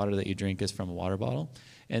bit of water that you drink is from a water bottle.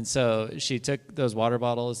 And so she took those water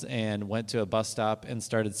bottles and went to a bus stop and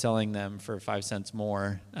started selling them for 5 cents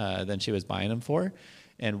more than she was buying them for.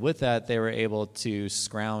 And with that, they were able to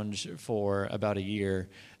scrounge for about a year,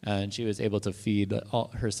 and she was able to feed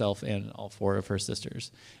herself and all 4 of her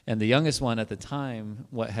sisters. And the youngest one at the time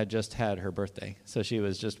had just had her birthday, so she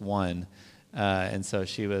was just 1. And so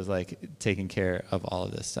she was like taking care of all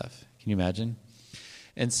of this stuff. Can you imagine?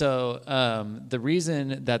 And so the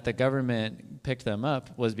reason that the government picked them up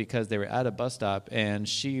was because they were at a bus stop, and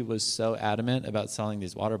she was so adamant about selling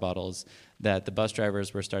these water bottles that the bus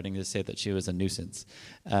drivers were starting to say that she was a nuisance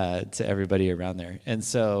to everybody around there. And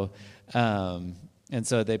so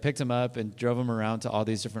they picked him up and drove him around to all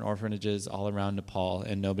these different orphanages all around Nepal,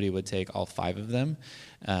 and nobody would take all 5 of them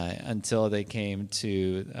until they came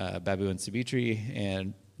to Babu and Savitri,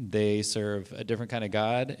 and they serve a different kind of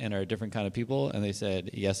God and are a different kind of people, and they said,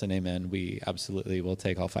 yes and amen, we absolutely will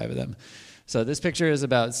take all 5 of them. So this picture is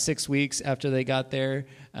about 6 weeks after they got there,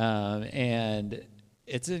 and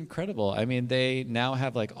it's incredible. I mean, they now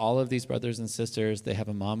have like all of these brothers and sisters. They have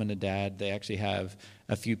a mom and a dad. They actually have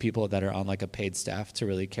a few people that are on like a paid staff to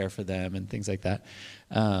really care for them and things like that.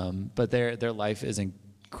 But their life is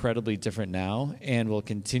incredibly different now and will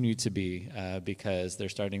continue to be because they're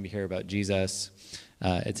starting to hear about Jesus.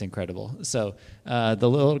 It's incredible. So the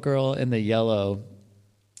little girl in the yellow,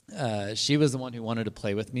 she was the one who wanted to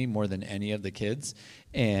play with me more than any of the kids.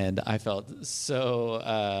 And I felt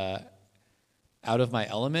so out of my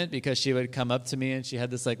element because she would come up to me and she had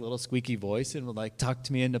this like little squeaky voice and would like talk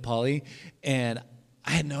to me in Nepali. And I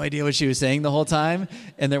had no idea what she was saying the whole time.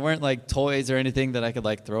 And there weren't like toys or anything that I could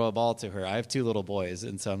like throw a ball to her. I have 2 little boys.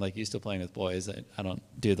 And so I'm like used to playing with boys. I don't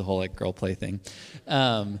do the whole like girl play thing.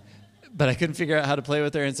 But I couldn't figure out how to play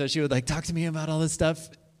with her. And so she would like talk to me about all this stuff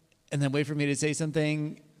and then wait for me to say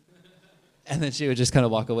something. And then she would just kind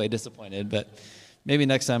of walk away disappointed. But maybe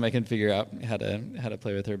next time I can figure out how to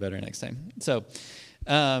play with her better next time. So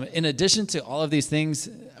in addition to all of these things,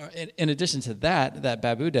 in addition to that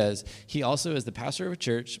Babu does, he also is the pastor of a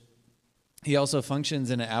church. He also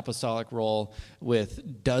functions in an apostolic role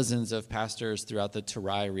with dozens of pastors throughout the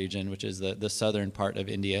Terai region, which is the southern part of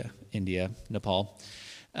India, Nepal.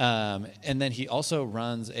 And then he also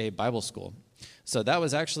runs a Bible school. So that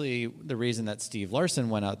was actually the reason that Steve Larson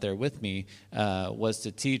went out there with me, was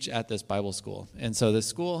to teach at this Bible school. And so the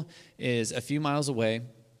school is a few miles away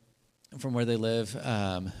from where they live,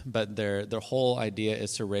 but their whole idea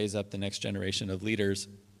is to raise up the next generation of leaders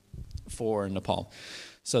for Nepal.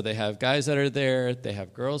 So they have guys that are there, they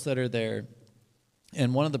have girls that are there,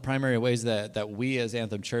 and one of the primary ways that we as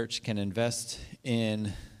Anthem Church can invest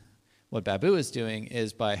in what Babu is doing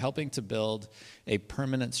is by helping to build a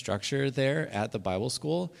permanent structure there at the Bible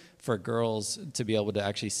school for girls to be able to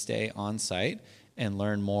actually stay on site and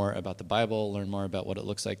learn more about the Bible, learn more about what it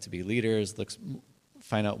looks like to be leaders,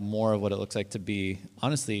 find out more of what it looks like to be,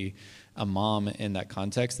 honestly, a mom in that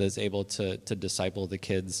context that's able to disciple the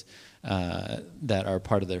kids that are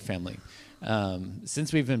part of their family.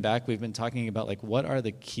 Since we've been back, we've been talking about like what are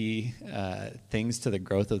the key things to the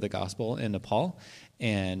growth of the gospel in Nepal.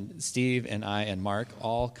 And Steve and I and Mark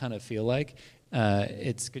all kind of feel like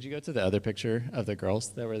could you go to the other picture of the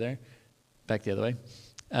girls that were there? Back the other way.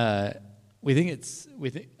 The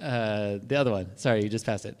other one. Sorry, you just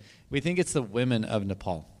passed it. We think it's the women of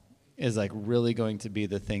Nepal is like really going to be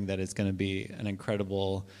the thing that is going to be an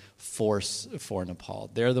incredible force for Nepal.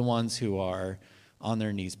 They're the ones who are on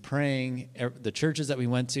their knees praying. The churches that we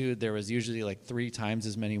went to, there was usually like 3 times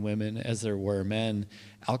as many women as there were men.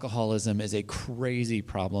 Alcoholism is a crazy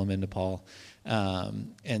problem in Nepal.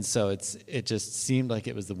 And so it just seemed like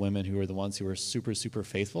it was the women who were the ones who were super, super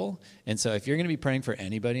faithful. And so if you're going to be praying for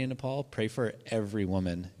anybody in Nepal, pray for every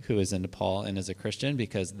woman who is in Nepal and is a Christian,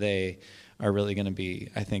 because they are really going to be,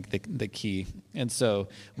 I think, the key. And so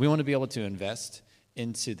we want to be able to invest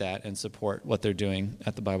into that and support what they're doing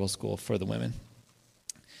at the Bible school for the women.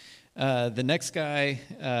 The next guy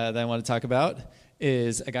that I want to talk about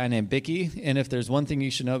is a guy named Bicky. And if there's one thing you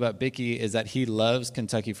should know about Bicky is that he loves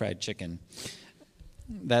Kentucky Fried Chicken.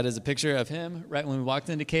 That is a picture of him right when we walked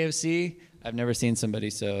into KFC. I've never seen somebody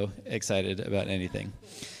so excited about anything.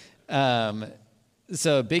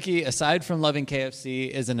 So Bicky, aside from loving KFC,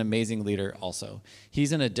 is an amazing leader also.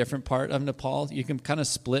 He's in a different part of Nepal. You can kind of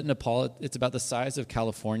split Nepal. It's about the size of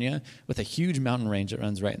California with a huge mountain range that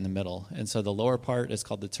runs right in the middle. And so the lower part is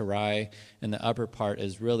called the Terai, and the upper part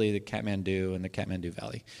is really the Kathmandu and the Kathmandu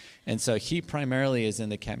Valley. And so he primarily is in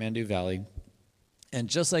the Kathmandu Valley. And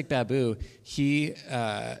just like Babu, he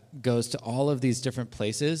goes to all of these different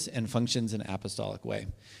places and functions in an apostolic way.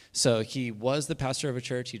 So he was the pastor of a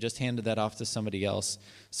church. He just handed that off to somebody else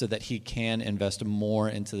so that he can invest more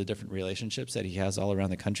into the different relationships that he has all around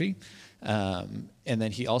the country. And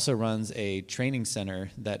then he also runs a training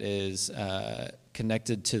center that is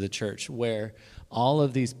connected to the church, where all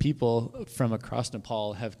of these people from across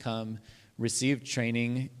Nepal have come, received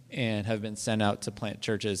training, and have been sent out to plant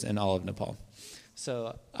churches in all of Nepal.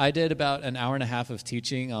 So I did about an hour and a half of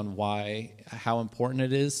teaching on how important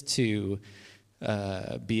it is to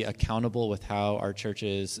be accountable with how our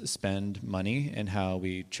churches spend money and how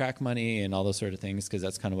we track money and all those sort of things, because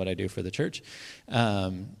that's kind of what I do for the church.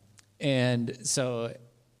 And so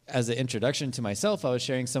as an introduction to myself, I was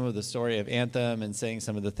sharing some of the story of Anthem and saying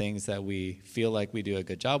some of the things that we feel like we do a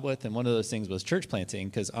good job with. And one of those things was church planting,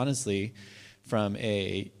 because honestly, from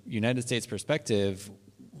a United States perspective,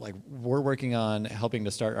 like we're working on helping to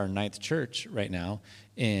start our 9th church right now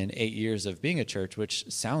in 8 years of being a church,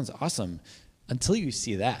 which sounds awesome until you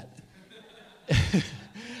see that.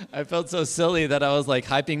 I felt so silly that I was like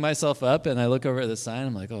hyping myself up, and I look over at the sign,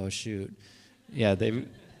 I'm like, oh shoot. Yeah,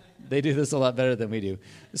 they do this a lot better than we do.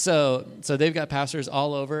 So they've got pastors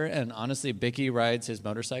all over, and honestly, Bicky rides his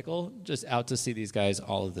motorcycle just out to see these guys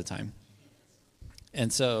all of the time.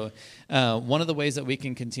 And so one of the ways that we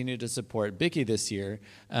can continue to support Bicky this year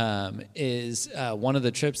is one of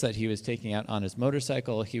the trips that he was taking out on his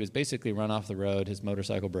motorcycle. He was basically run off the road. His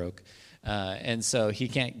motorcycle broke. And so he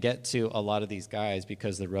can't get to a lot of these guys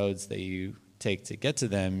because the roads that you take to get to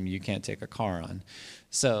them, you can't take a car on.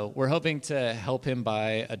 So we're hoping to help him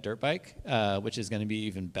buy a dirt bike, which is going to be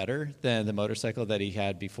even better than the motorcycle that he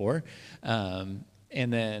had before. And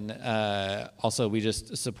then also we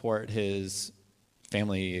just support his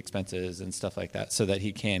family expenses and stuff like that so that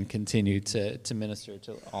he can continue to minister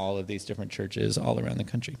to all of these different churches all around the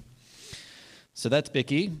country. So that's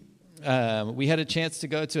Bicky. We had a chance to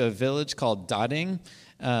go to a village called Doding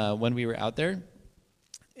when we were out there.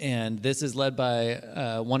 And this is led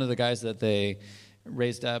by one of the guys that they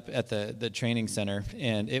raised up at the training center.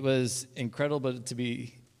 And it was incredible to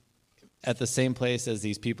be at the same place as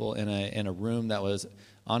these people in a room that was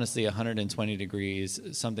honestly 120 degrees.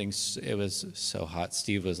 It was so hot.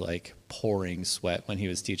 Steve was like pouring sweat when he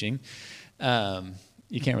was teaching.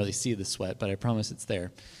 You can't really see the sweat, but I promise it's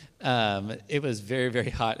there. It was very,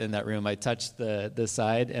 very hot in that room. I touched the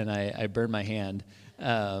side and I burned my hand.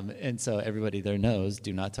 And so everybody there knows,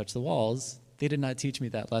 do not touch the walls. They did not teach me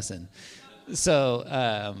that lesson. So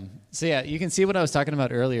yeah, you can see what I was talking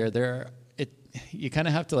about earlier. You kind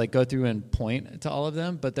of have to like go through and point to all of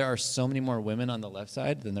them, but there are so many more women on the left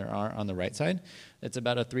side than there are on the right side. It's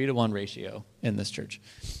about a 3-to-1 ratio in this church.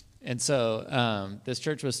 And so this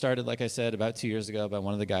church was started, like I said, about 2 years ago by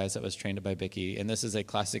one of the guys that was trained by Bicky. And this is a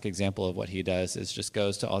classic example of what he does, is just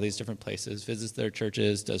goes to all these different places, visits their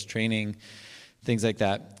churches, does training, things like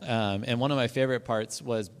that. And one of my favorite parts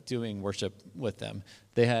was doing worship with them.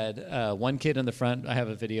 They had one kid in the front. I have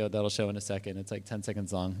a video that'll show in a second. It's like 10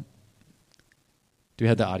 seconds long. Do we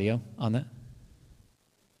have the audio on that?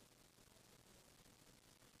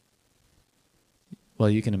 Well,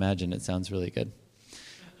 you can imagine it sounds really good.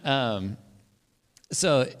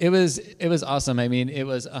 So it was awesome. I mean, it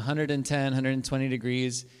was 110, 120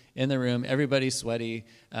 degrees in the room. Everybody's sweaty.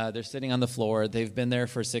 They're sitting on the floor. They've been there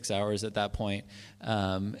for 6 hours at that point.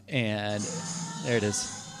 And there it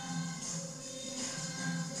is.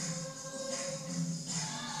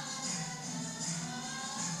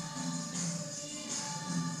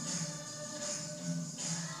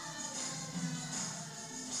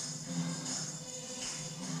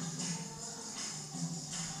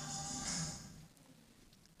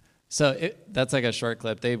 So that's like a short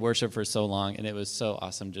clip. They worshiped for so long, and it was so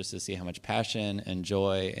awesome just to see how much passion and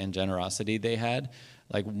joy and generosity they had,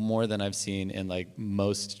 like more than I've seen in like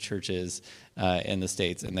most churches in the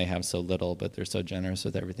States. And they have so little, but they're so generous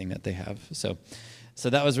with everything that they have. So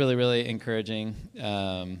that was really, really encouraging.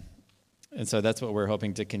 And so that's what we're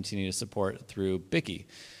hoping to continue to support through Bicky.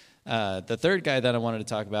 The third guy that I wanted to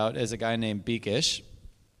talk about is a guy named Beakish,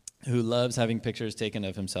 who loves having pictures taken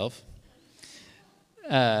of himself.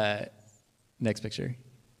 Next picture.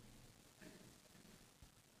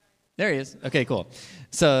 There he is. Okay, cool.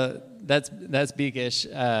 So that's Beakish.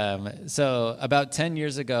 So about 10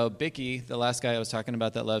 years ago, Bicky, the last guy I was talking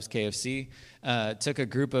about that loves KFC, took a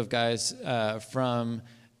group of guys from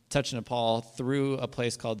Touch Nepal through a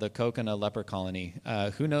place called the Kokana leper colony.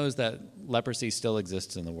 Who knows that leprosy still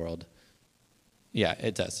exists in the world? Yeah,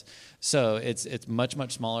 it does. So it's much,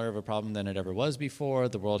 much smaller of a problem than it ever was before.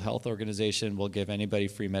 The World Health Organization will give anybody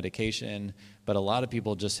free medication, but a lot of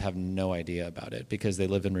people just have no idea about it because they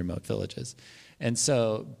live in remote villages. And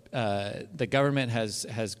so the government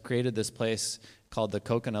has created this place called the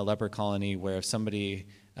Kokana leper colony, where if somebody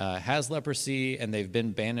has leprosy and they've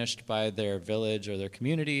been banished by their village or their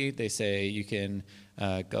community, they say you can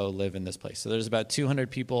go live in this place. So there's about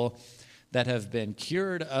 200 people that have been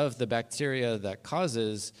cured of the bacteria that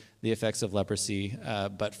causes the effects of leprosy,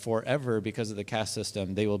 but forever, because of the caste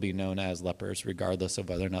system, they will be known as lepers, regardless of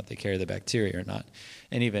whether or not they carry the bacteria or not.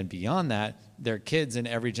 And even beyond that, their kids in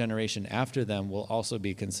every generation after them will also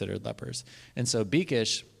be considered lepers. And so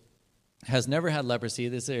Beakish has never had leprosy.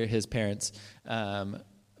 These are his parents.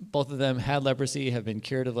 Both of them had leprosy, have been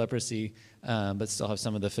cured of leprosy, but still have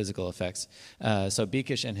some of the physical effects. So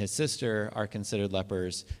Beakish and his sister are considered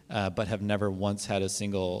lepers, but have never once had a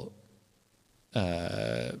single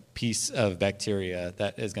piece of bacteria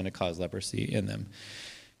that is going to cause leprosy in them.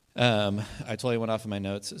 I totally went off of my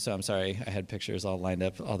notes, so I'm sorry. I had pictures all lined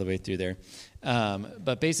up all the way through there.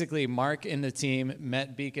 But basically, Mark and the team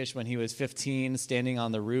met Beakish when he was 15, standing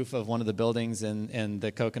on the roof of one of the buildings in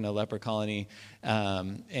the Kokana leper colony,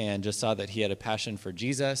 and just saw that he had a passion for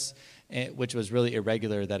Jesus, which was really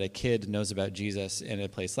irregular that a kid knows about Jesus in a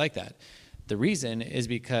place like that. The reason is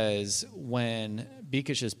because when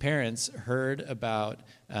Beakish's parents heard about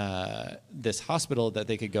this hospital that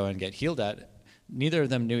they could go and get healed at, neither of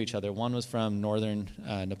them knew each other. One was from northern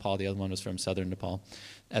Nepal, the other one was from southern Nepal.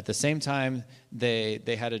 At the same time, they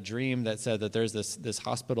had a dream that said that there's this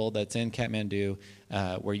hospital that's in Kathmandu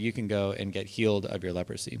where you can go and get healed of your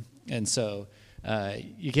leprosy. And so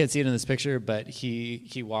you can't see it in this picture, but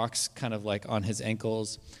he walks kind of like on his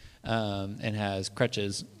ankles and has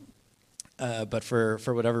crutches. But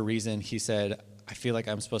for whatever reason, he said, I feel like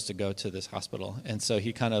I'm supposed to go to this hospital. And so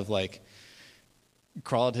he kind of like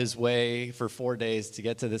crawled his way for 4 days to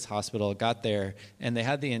get to this hospital, got there, and they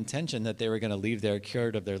had the intention that they were going to leave there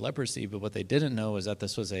cured of their leprosy, but what they didn't know was that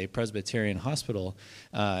this was a Presbyterian hospital,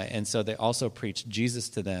 and so they also preached Jesus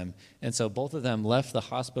to them. And so both of them left the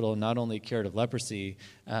hospital not only cured of leprosy,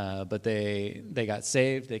 but they got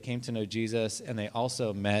saved, they came to know Jesus, and they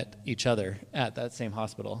also met each other at that same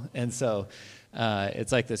hospital. And so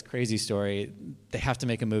it's like this crazy story. They have to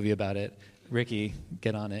make a movie about it. Ricky,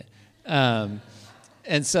 get on it.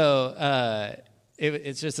 And so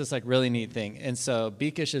it's just this like really neat thing. And so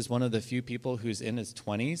Beakish is one of the few people who's in his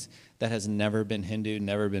 20s that has never been Hindu,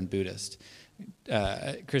 never been Buddhist.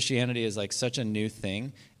 Christianity is like such a new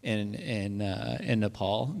thing in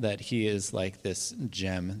Nepal that he is like this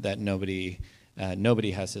gem that nobody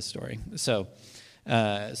has his story. So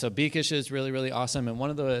Beakish is really, really awesome. And one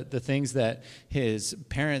of the things that his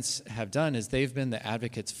parents have done is they've been the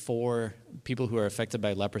advocates for people who are affected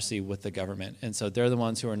by leprosy with the government. And so they're the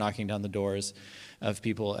ones who are knocking down the doors of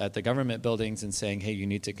people at the government buildings and saying, hey, you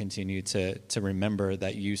need to continue to remember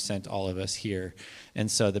that you sent all of us here. And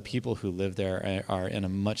so the people who live there are in a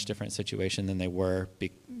much different situation than they were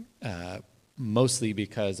mostly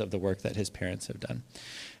because of the work that his parents have done.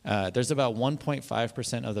 There's about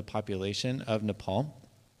 1.5% of the population of Nepal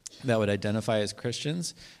that would identify as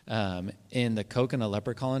Christians. In the Kokana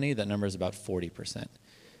leper colony, that number is about 40%,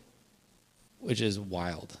 which is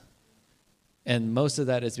wild. And most of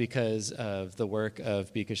that is because of the work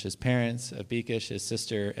of Bikish's parents, of Bikish, his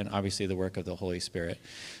sister, and obviously the work of the Holy Spirit.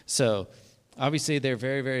 So obviously they're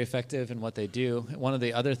very, very effective in what they do. One of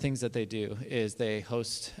the other things that they do is they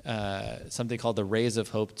host something called the Rays of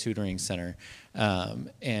Hope Tutoring Center.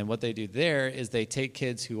 And what they do there is they take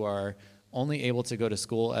kids who are only able to go to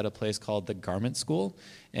school at a place called the Garment School.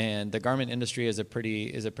 And the garment industry is a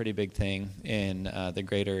pretty big thing in the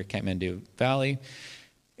greater Kathmandu Valley.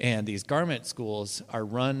 And these garment schools are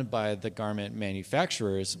run by the garment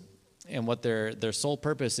manufacturers, and what their sole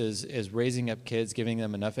purpose is raising up kids, giving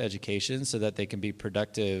them enough education so that they can be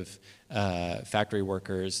productive factory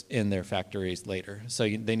workers in their factories later. So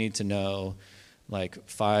they need to know like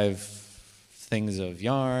 5 things of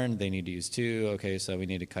yarn, they need to use 2, okay, so we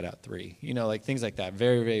need to cut out 3. Like things like that,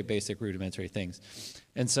 very, very basic rudimentary things.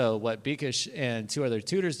 And so what Bikish and 2 other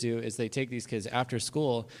tutors do is they take these kids after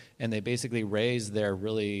school and they basically raise their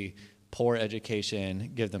really poor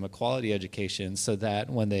education, give them a quality education so that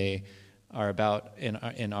when they are about,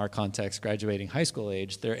 in our context, graduating high school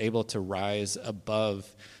age, they're able to rise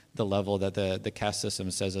above the level that the caste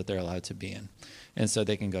system says that they're allowed to be in. And so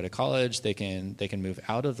they can go to college, they can move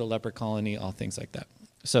out of the leper colony, all things like that.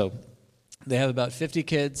 So they have about 50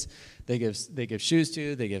 kids. They give shoes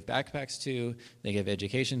to, they give backpacks to, they give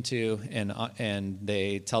education to, and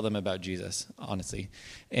they tell them about Jesus, honestly.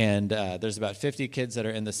 And there's about 50 kids that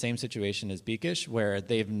are in the same situation as Bikish, where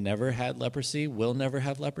they've never had leprosy, will never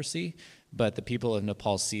have leprosy, but the people of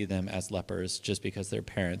Nepal see them as lepers just because their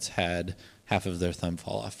parents had half of their thumb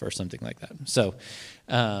fall off or something like that. So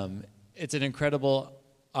it's an incredible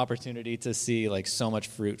opportunity to see like so much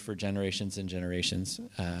fruit for generations and generations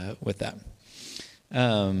with that.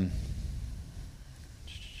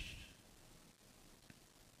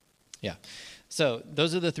 Yeah. So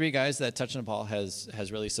those are the 3 guys that Touch Nepal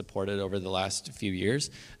has really supported over the last few years.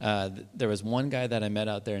 There was one guy that I met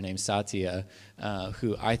out there named Satya,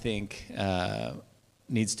 who I think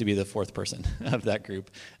needs to be the 4th person of that group.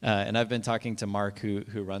 And I've been talking to Mark,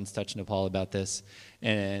 who runs Touch Nepal, about this.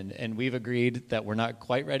 And we've agreed that we're not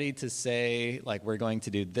quite ready to say, like, we're going to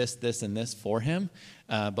do this, this, and this for him.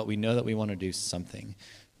 But we know that we want to do something.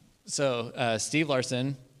 So Steve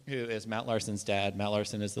Larson, who is Matt Larson's dad. Matt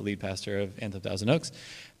Larson is the lead pastor of Anthem Thousand Oaks.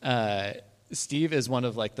 Steve is one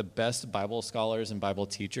of like the best Bible scholars and Bible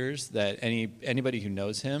teachers that anybody who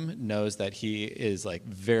knows him knows that he is like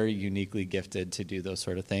very uniquely gifted to do those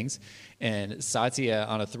sort of things. And Satya,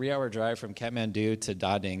 on a 3-hour drive from Kathmandu to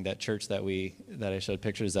Dading, that church that I showed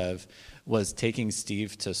pictures of, was taking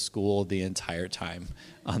Steve to school the entire time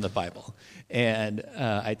on the Bible. And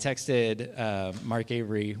I texted Mark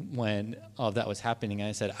Avery when all of that was happening.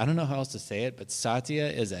 I said, I don't know how else to say it, but Satya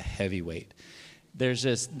is a heavyweight.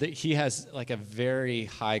 He has like a very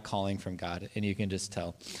high calling from God, and you can just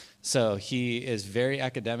tell. So he is very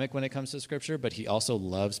academic when it comes to Scripture, but he also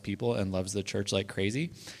loves people and loves the church like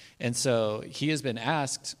crazy. And so he has been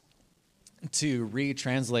asked to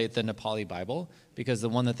retranslate the Nepali Bible because the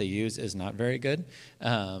one that they use is not very good.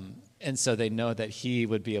 And so they know that he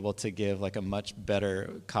would be able to give like a much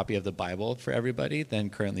better copy of the Bible for everybody than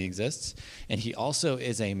currently exists. And he also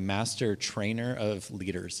is a master trainer of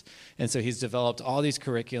leaders. And so he's developed all these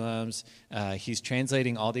curriculums. He's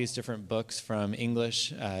translating all these different books from English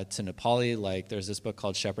to Nepali. Like there's this book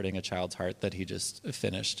called Shepherding a Child's Heart that he just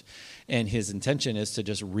finished. And his intention is to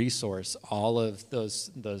just resource all of those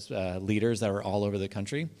leaders that are all over the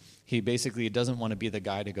country. He basically doesn't want to be the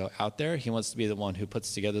guy to go out there. He wants to be the one who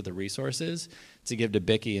puts together the resources to give to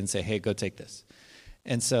Bicky and say, hey, go take this.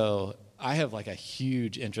 And so I have like a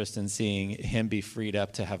huge interest in seeing him be freed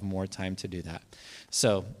up to have more time to do that.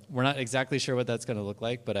 So we're not exactly sure what that's going to look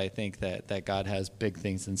like, but I think that God has big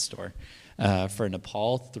things in store for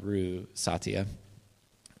Nepal through Satya.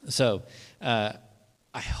 So I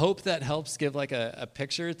hope that helps give like a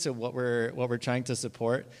picture to what we're trying to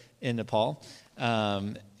support in Nepal.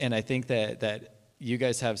 And I think that you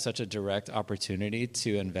guys have such a direct opportunity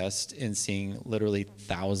to invest in seeing literally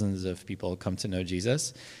thousands of people come to know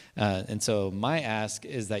Jesus. And so my ask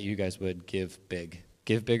is that you guys would give big.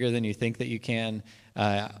 Give bigger than you think that you can.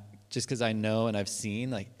 Just because I know and I've seen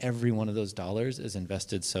like every one of those dollars is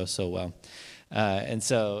invested so well. And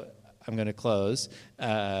so I'm going to close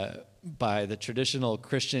by the traditional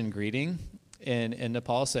Christian greeting in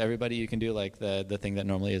Nepal. So everybody, you can do like the thing that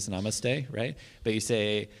normally is namaste, right? But you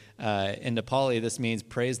say, in Nepali, this means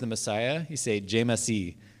praise the Messiah. You say, Jai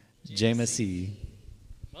Masih. Jai Masih.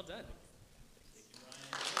 Well done.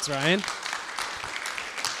 Thanks, Ryan.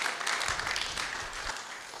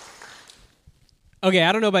 Okay,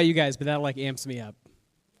 I don't know about you guys, but that like amps me up.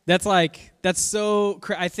 That's so.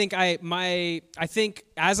 I think as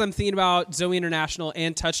I'm thinking about Zoe International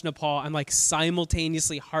and Touch Nepal, I'm like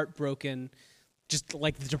simultaneously heartbroken, just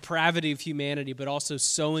like the depravity of humanity, but also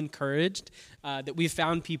so encouraged that we've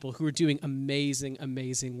found people who are doing amazing,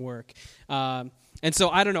 amazing work. And so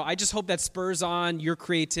I don't know. I just hope that spurs on your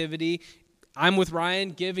creativity. I'm with Ryan,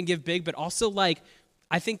 give and give big, but also like,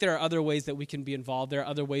 I think there are other ways that we can be involved. There are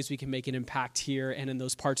other ways we can make an impact here and in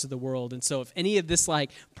those parts of the world. And so if any of this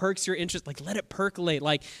like perks your interest, like let it percolate.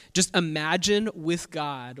 Like just imagine with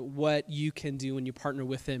God what you can do when you partner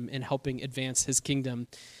with him in helping advance his kingdom.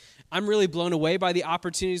 I'm really blown away by the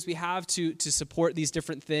opportunities we have to support these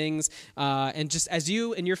different things. And just as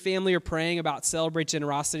you and your family are praying about Celebrate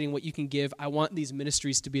Generosity and what you can give, I want these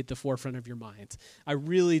ministries to be at the forefront of your mind. I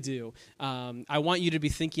really do. I want you to be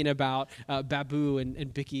thinking about Babu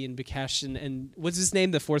and Biki and Bikesh and what's his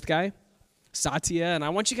name, the fourth guy? Satya, and I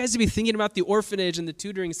want you guys to be thinking about the orphanage and the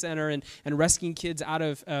tutoring center and rescuing kids out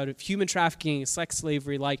of human trafficking, sex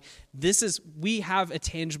slavery. Like we have a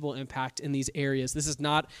tangible impact in these areas. This is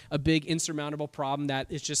not a big insurmountable problem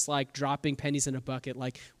that is just like dropping pennies in a bucket.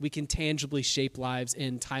 Like we can tangibly shape lives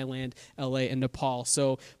in Thailand, LA, and Nepal.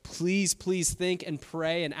 So please think and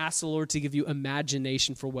pray and ask the Lord to give you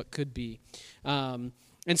imagination for what could be. And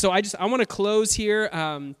so I want to close here.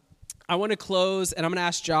 I want to close, and I'm going to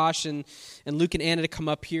ask Josh and Luke and Anna to come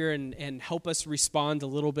up here and help us respond a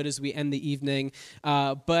little bit as we end the evening.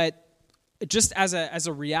 But just as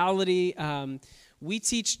a reality, we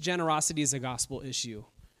teach generosity as a gospel issue,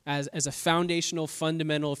 as a foundational,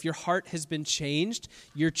 fundamental. If your heart has been changed,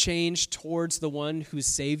 you're changed towards the one who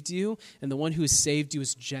saved you, and the one who has saved you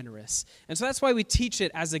is generous. And so that's why we teach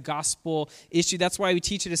it as a gospel issue. That's why we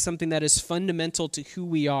teach it as something that is fundamental to who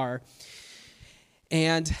we are.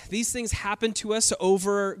 And these things happen to us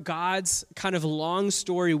over God's kind of long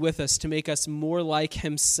story with us to make us more like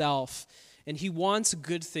himself. And he wants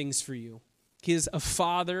good things for you. He is a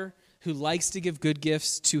father who likes to give good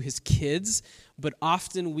gifts to his kids, but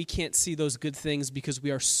often we can't see those good things because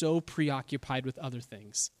we are so preoccupied with other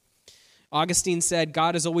things. Augustine said,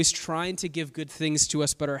 God is always trying to give good things to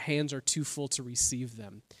us, but our hands are too full to receive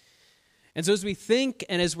them. And so as we think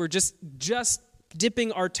and as we're just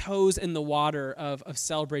dipping our toes in the water of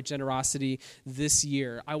Celebrate Generosity this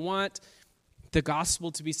year, I want the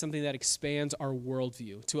gospel to be something that expands our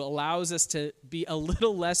worldview, to allows us to be a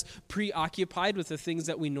little less preoccupied with the things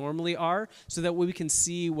that we normally are, so that we can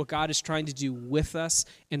see what God is trying to do with us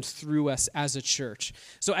and through us as a church.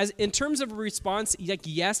 So as in terms of a response, like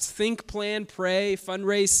yes, think, plan, pray,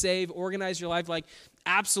 fundraise, save, organize your life, like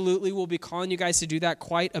absolutely, we'll be calling you guys to do that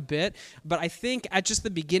quite a bit. But I think at just the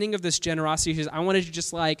beginning of this generosity series, I wanted to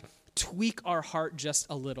just like tweak our heart just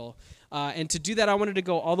a little. And to do that, I wanted to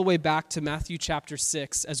go all the way back to Matthew chapter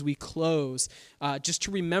 6 as we close, just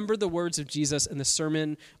to remember the words of Jesus in the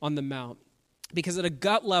Sermon on the Mount. Because at a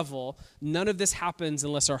gut level, none of this happens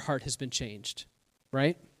unless our heart has been changed,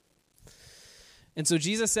 right? And so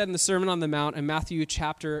Jesus said in the Sermon on the Mount in Matthew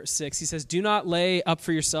chapter 6, he says, "Do not lay up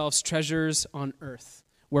for yourselves treasures on earth,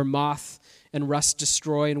 where moth and rust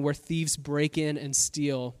destroy and where thieves break in and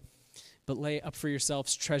steal, but lay up for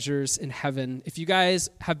yourselves treasures in heaven." If you guys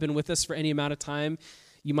have been with us for any amount of time,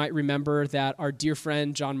 you might remember that our dear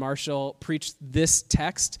friend John Marshall preached this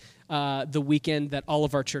text the weekend that all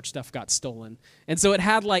of our church stuff got stolen. And so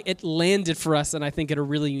it landed for us, and I think in a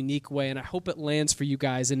really unique way, and I hope it lands for you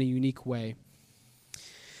guys in a unique way.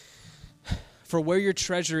 For where your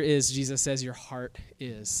treasure is, Jesus says, your heart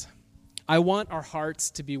is. I want our hearts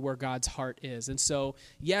to be where God's heart is. And so,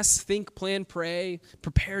 yes, think, plan, pray,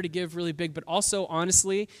 prepare to give really big, but also,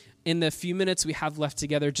 honestly, in the few minutes we have left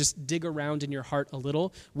together, just dig around in your heart a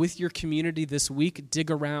little. With your community this week, dig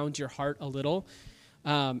around your heart a little.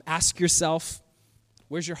 Ask yourself,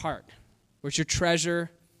 where's your heart? Where's your treasure?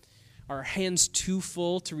 Are our hands too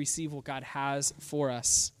full to receive what God has for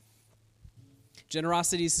us?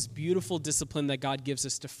 Generosity is this beautiful discipline that God gives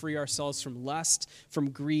us to free ourselves from lust, from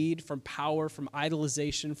greed, from power, from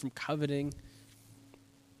idolization, from coveting.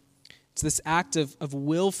 It's this act of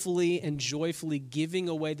willfully and joyfully giving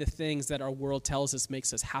away the things that our world tells us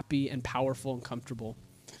makes us happy and powerful and comfortable.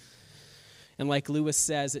 And like Lewis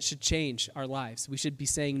says, it should change our lives. We should be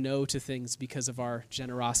saying no to things because of our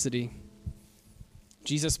generosity.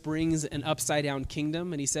 Jesus brings an upside-down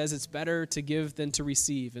kingdom, and he says it's better to give than to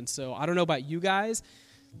receive. And so I don't know about you guys,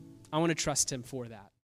 I want to trust him for that.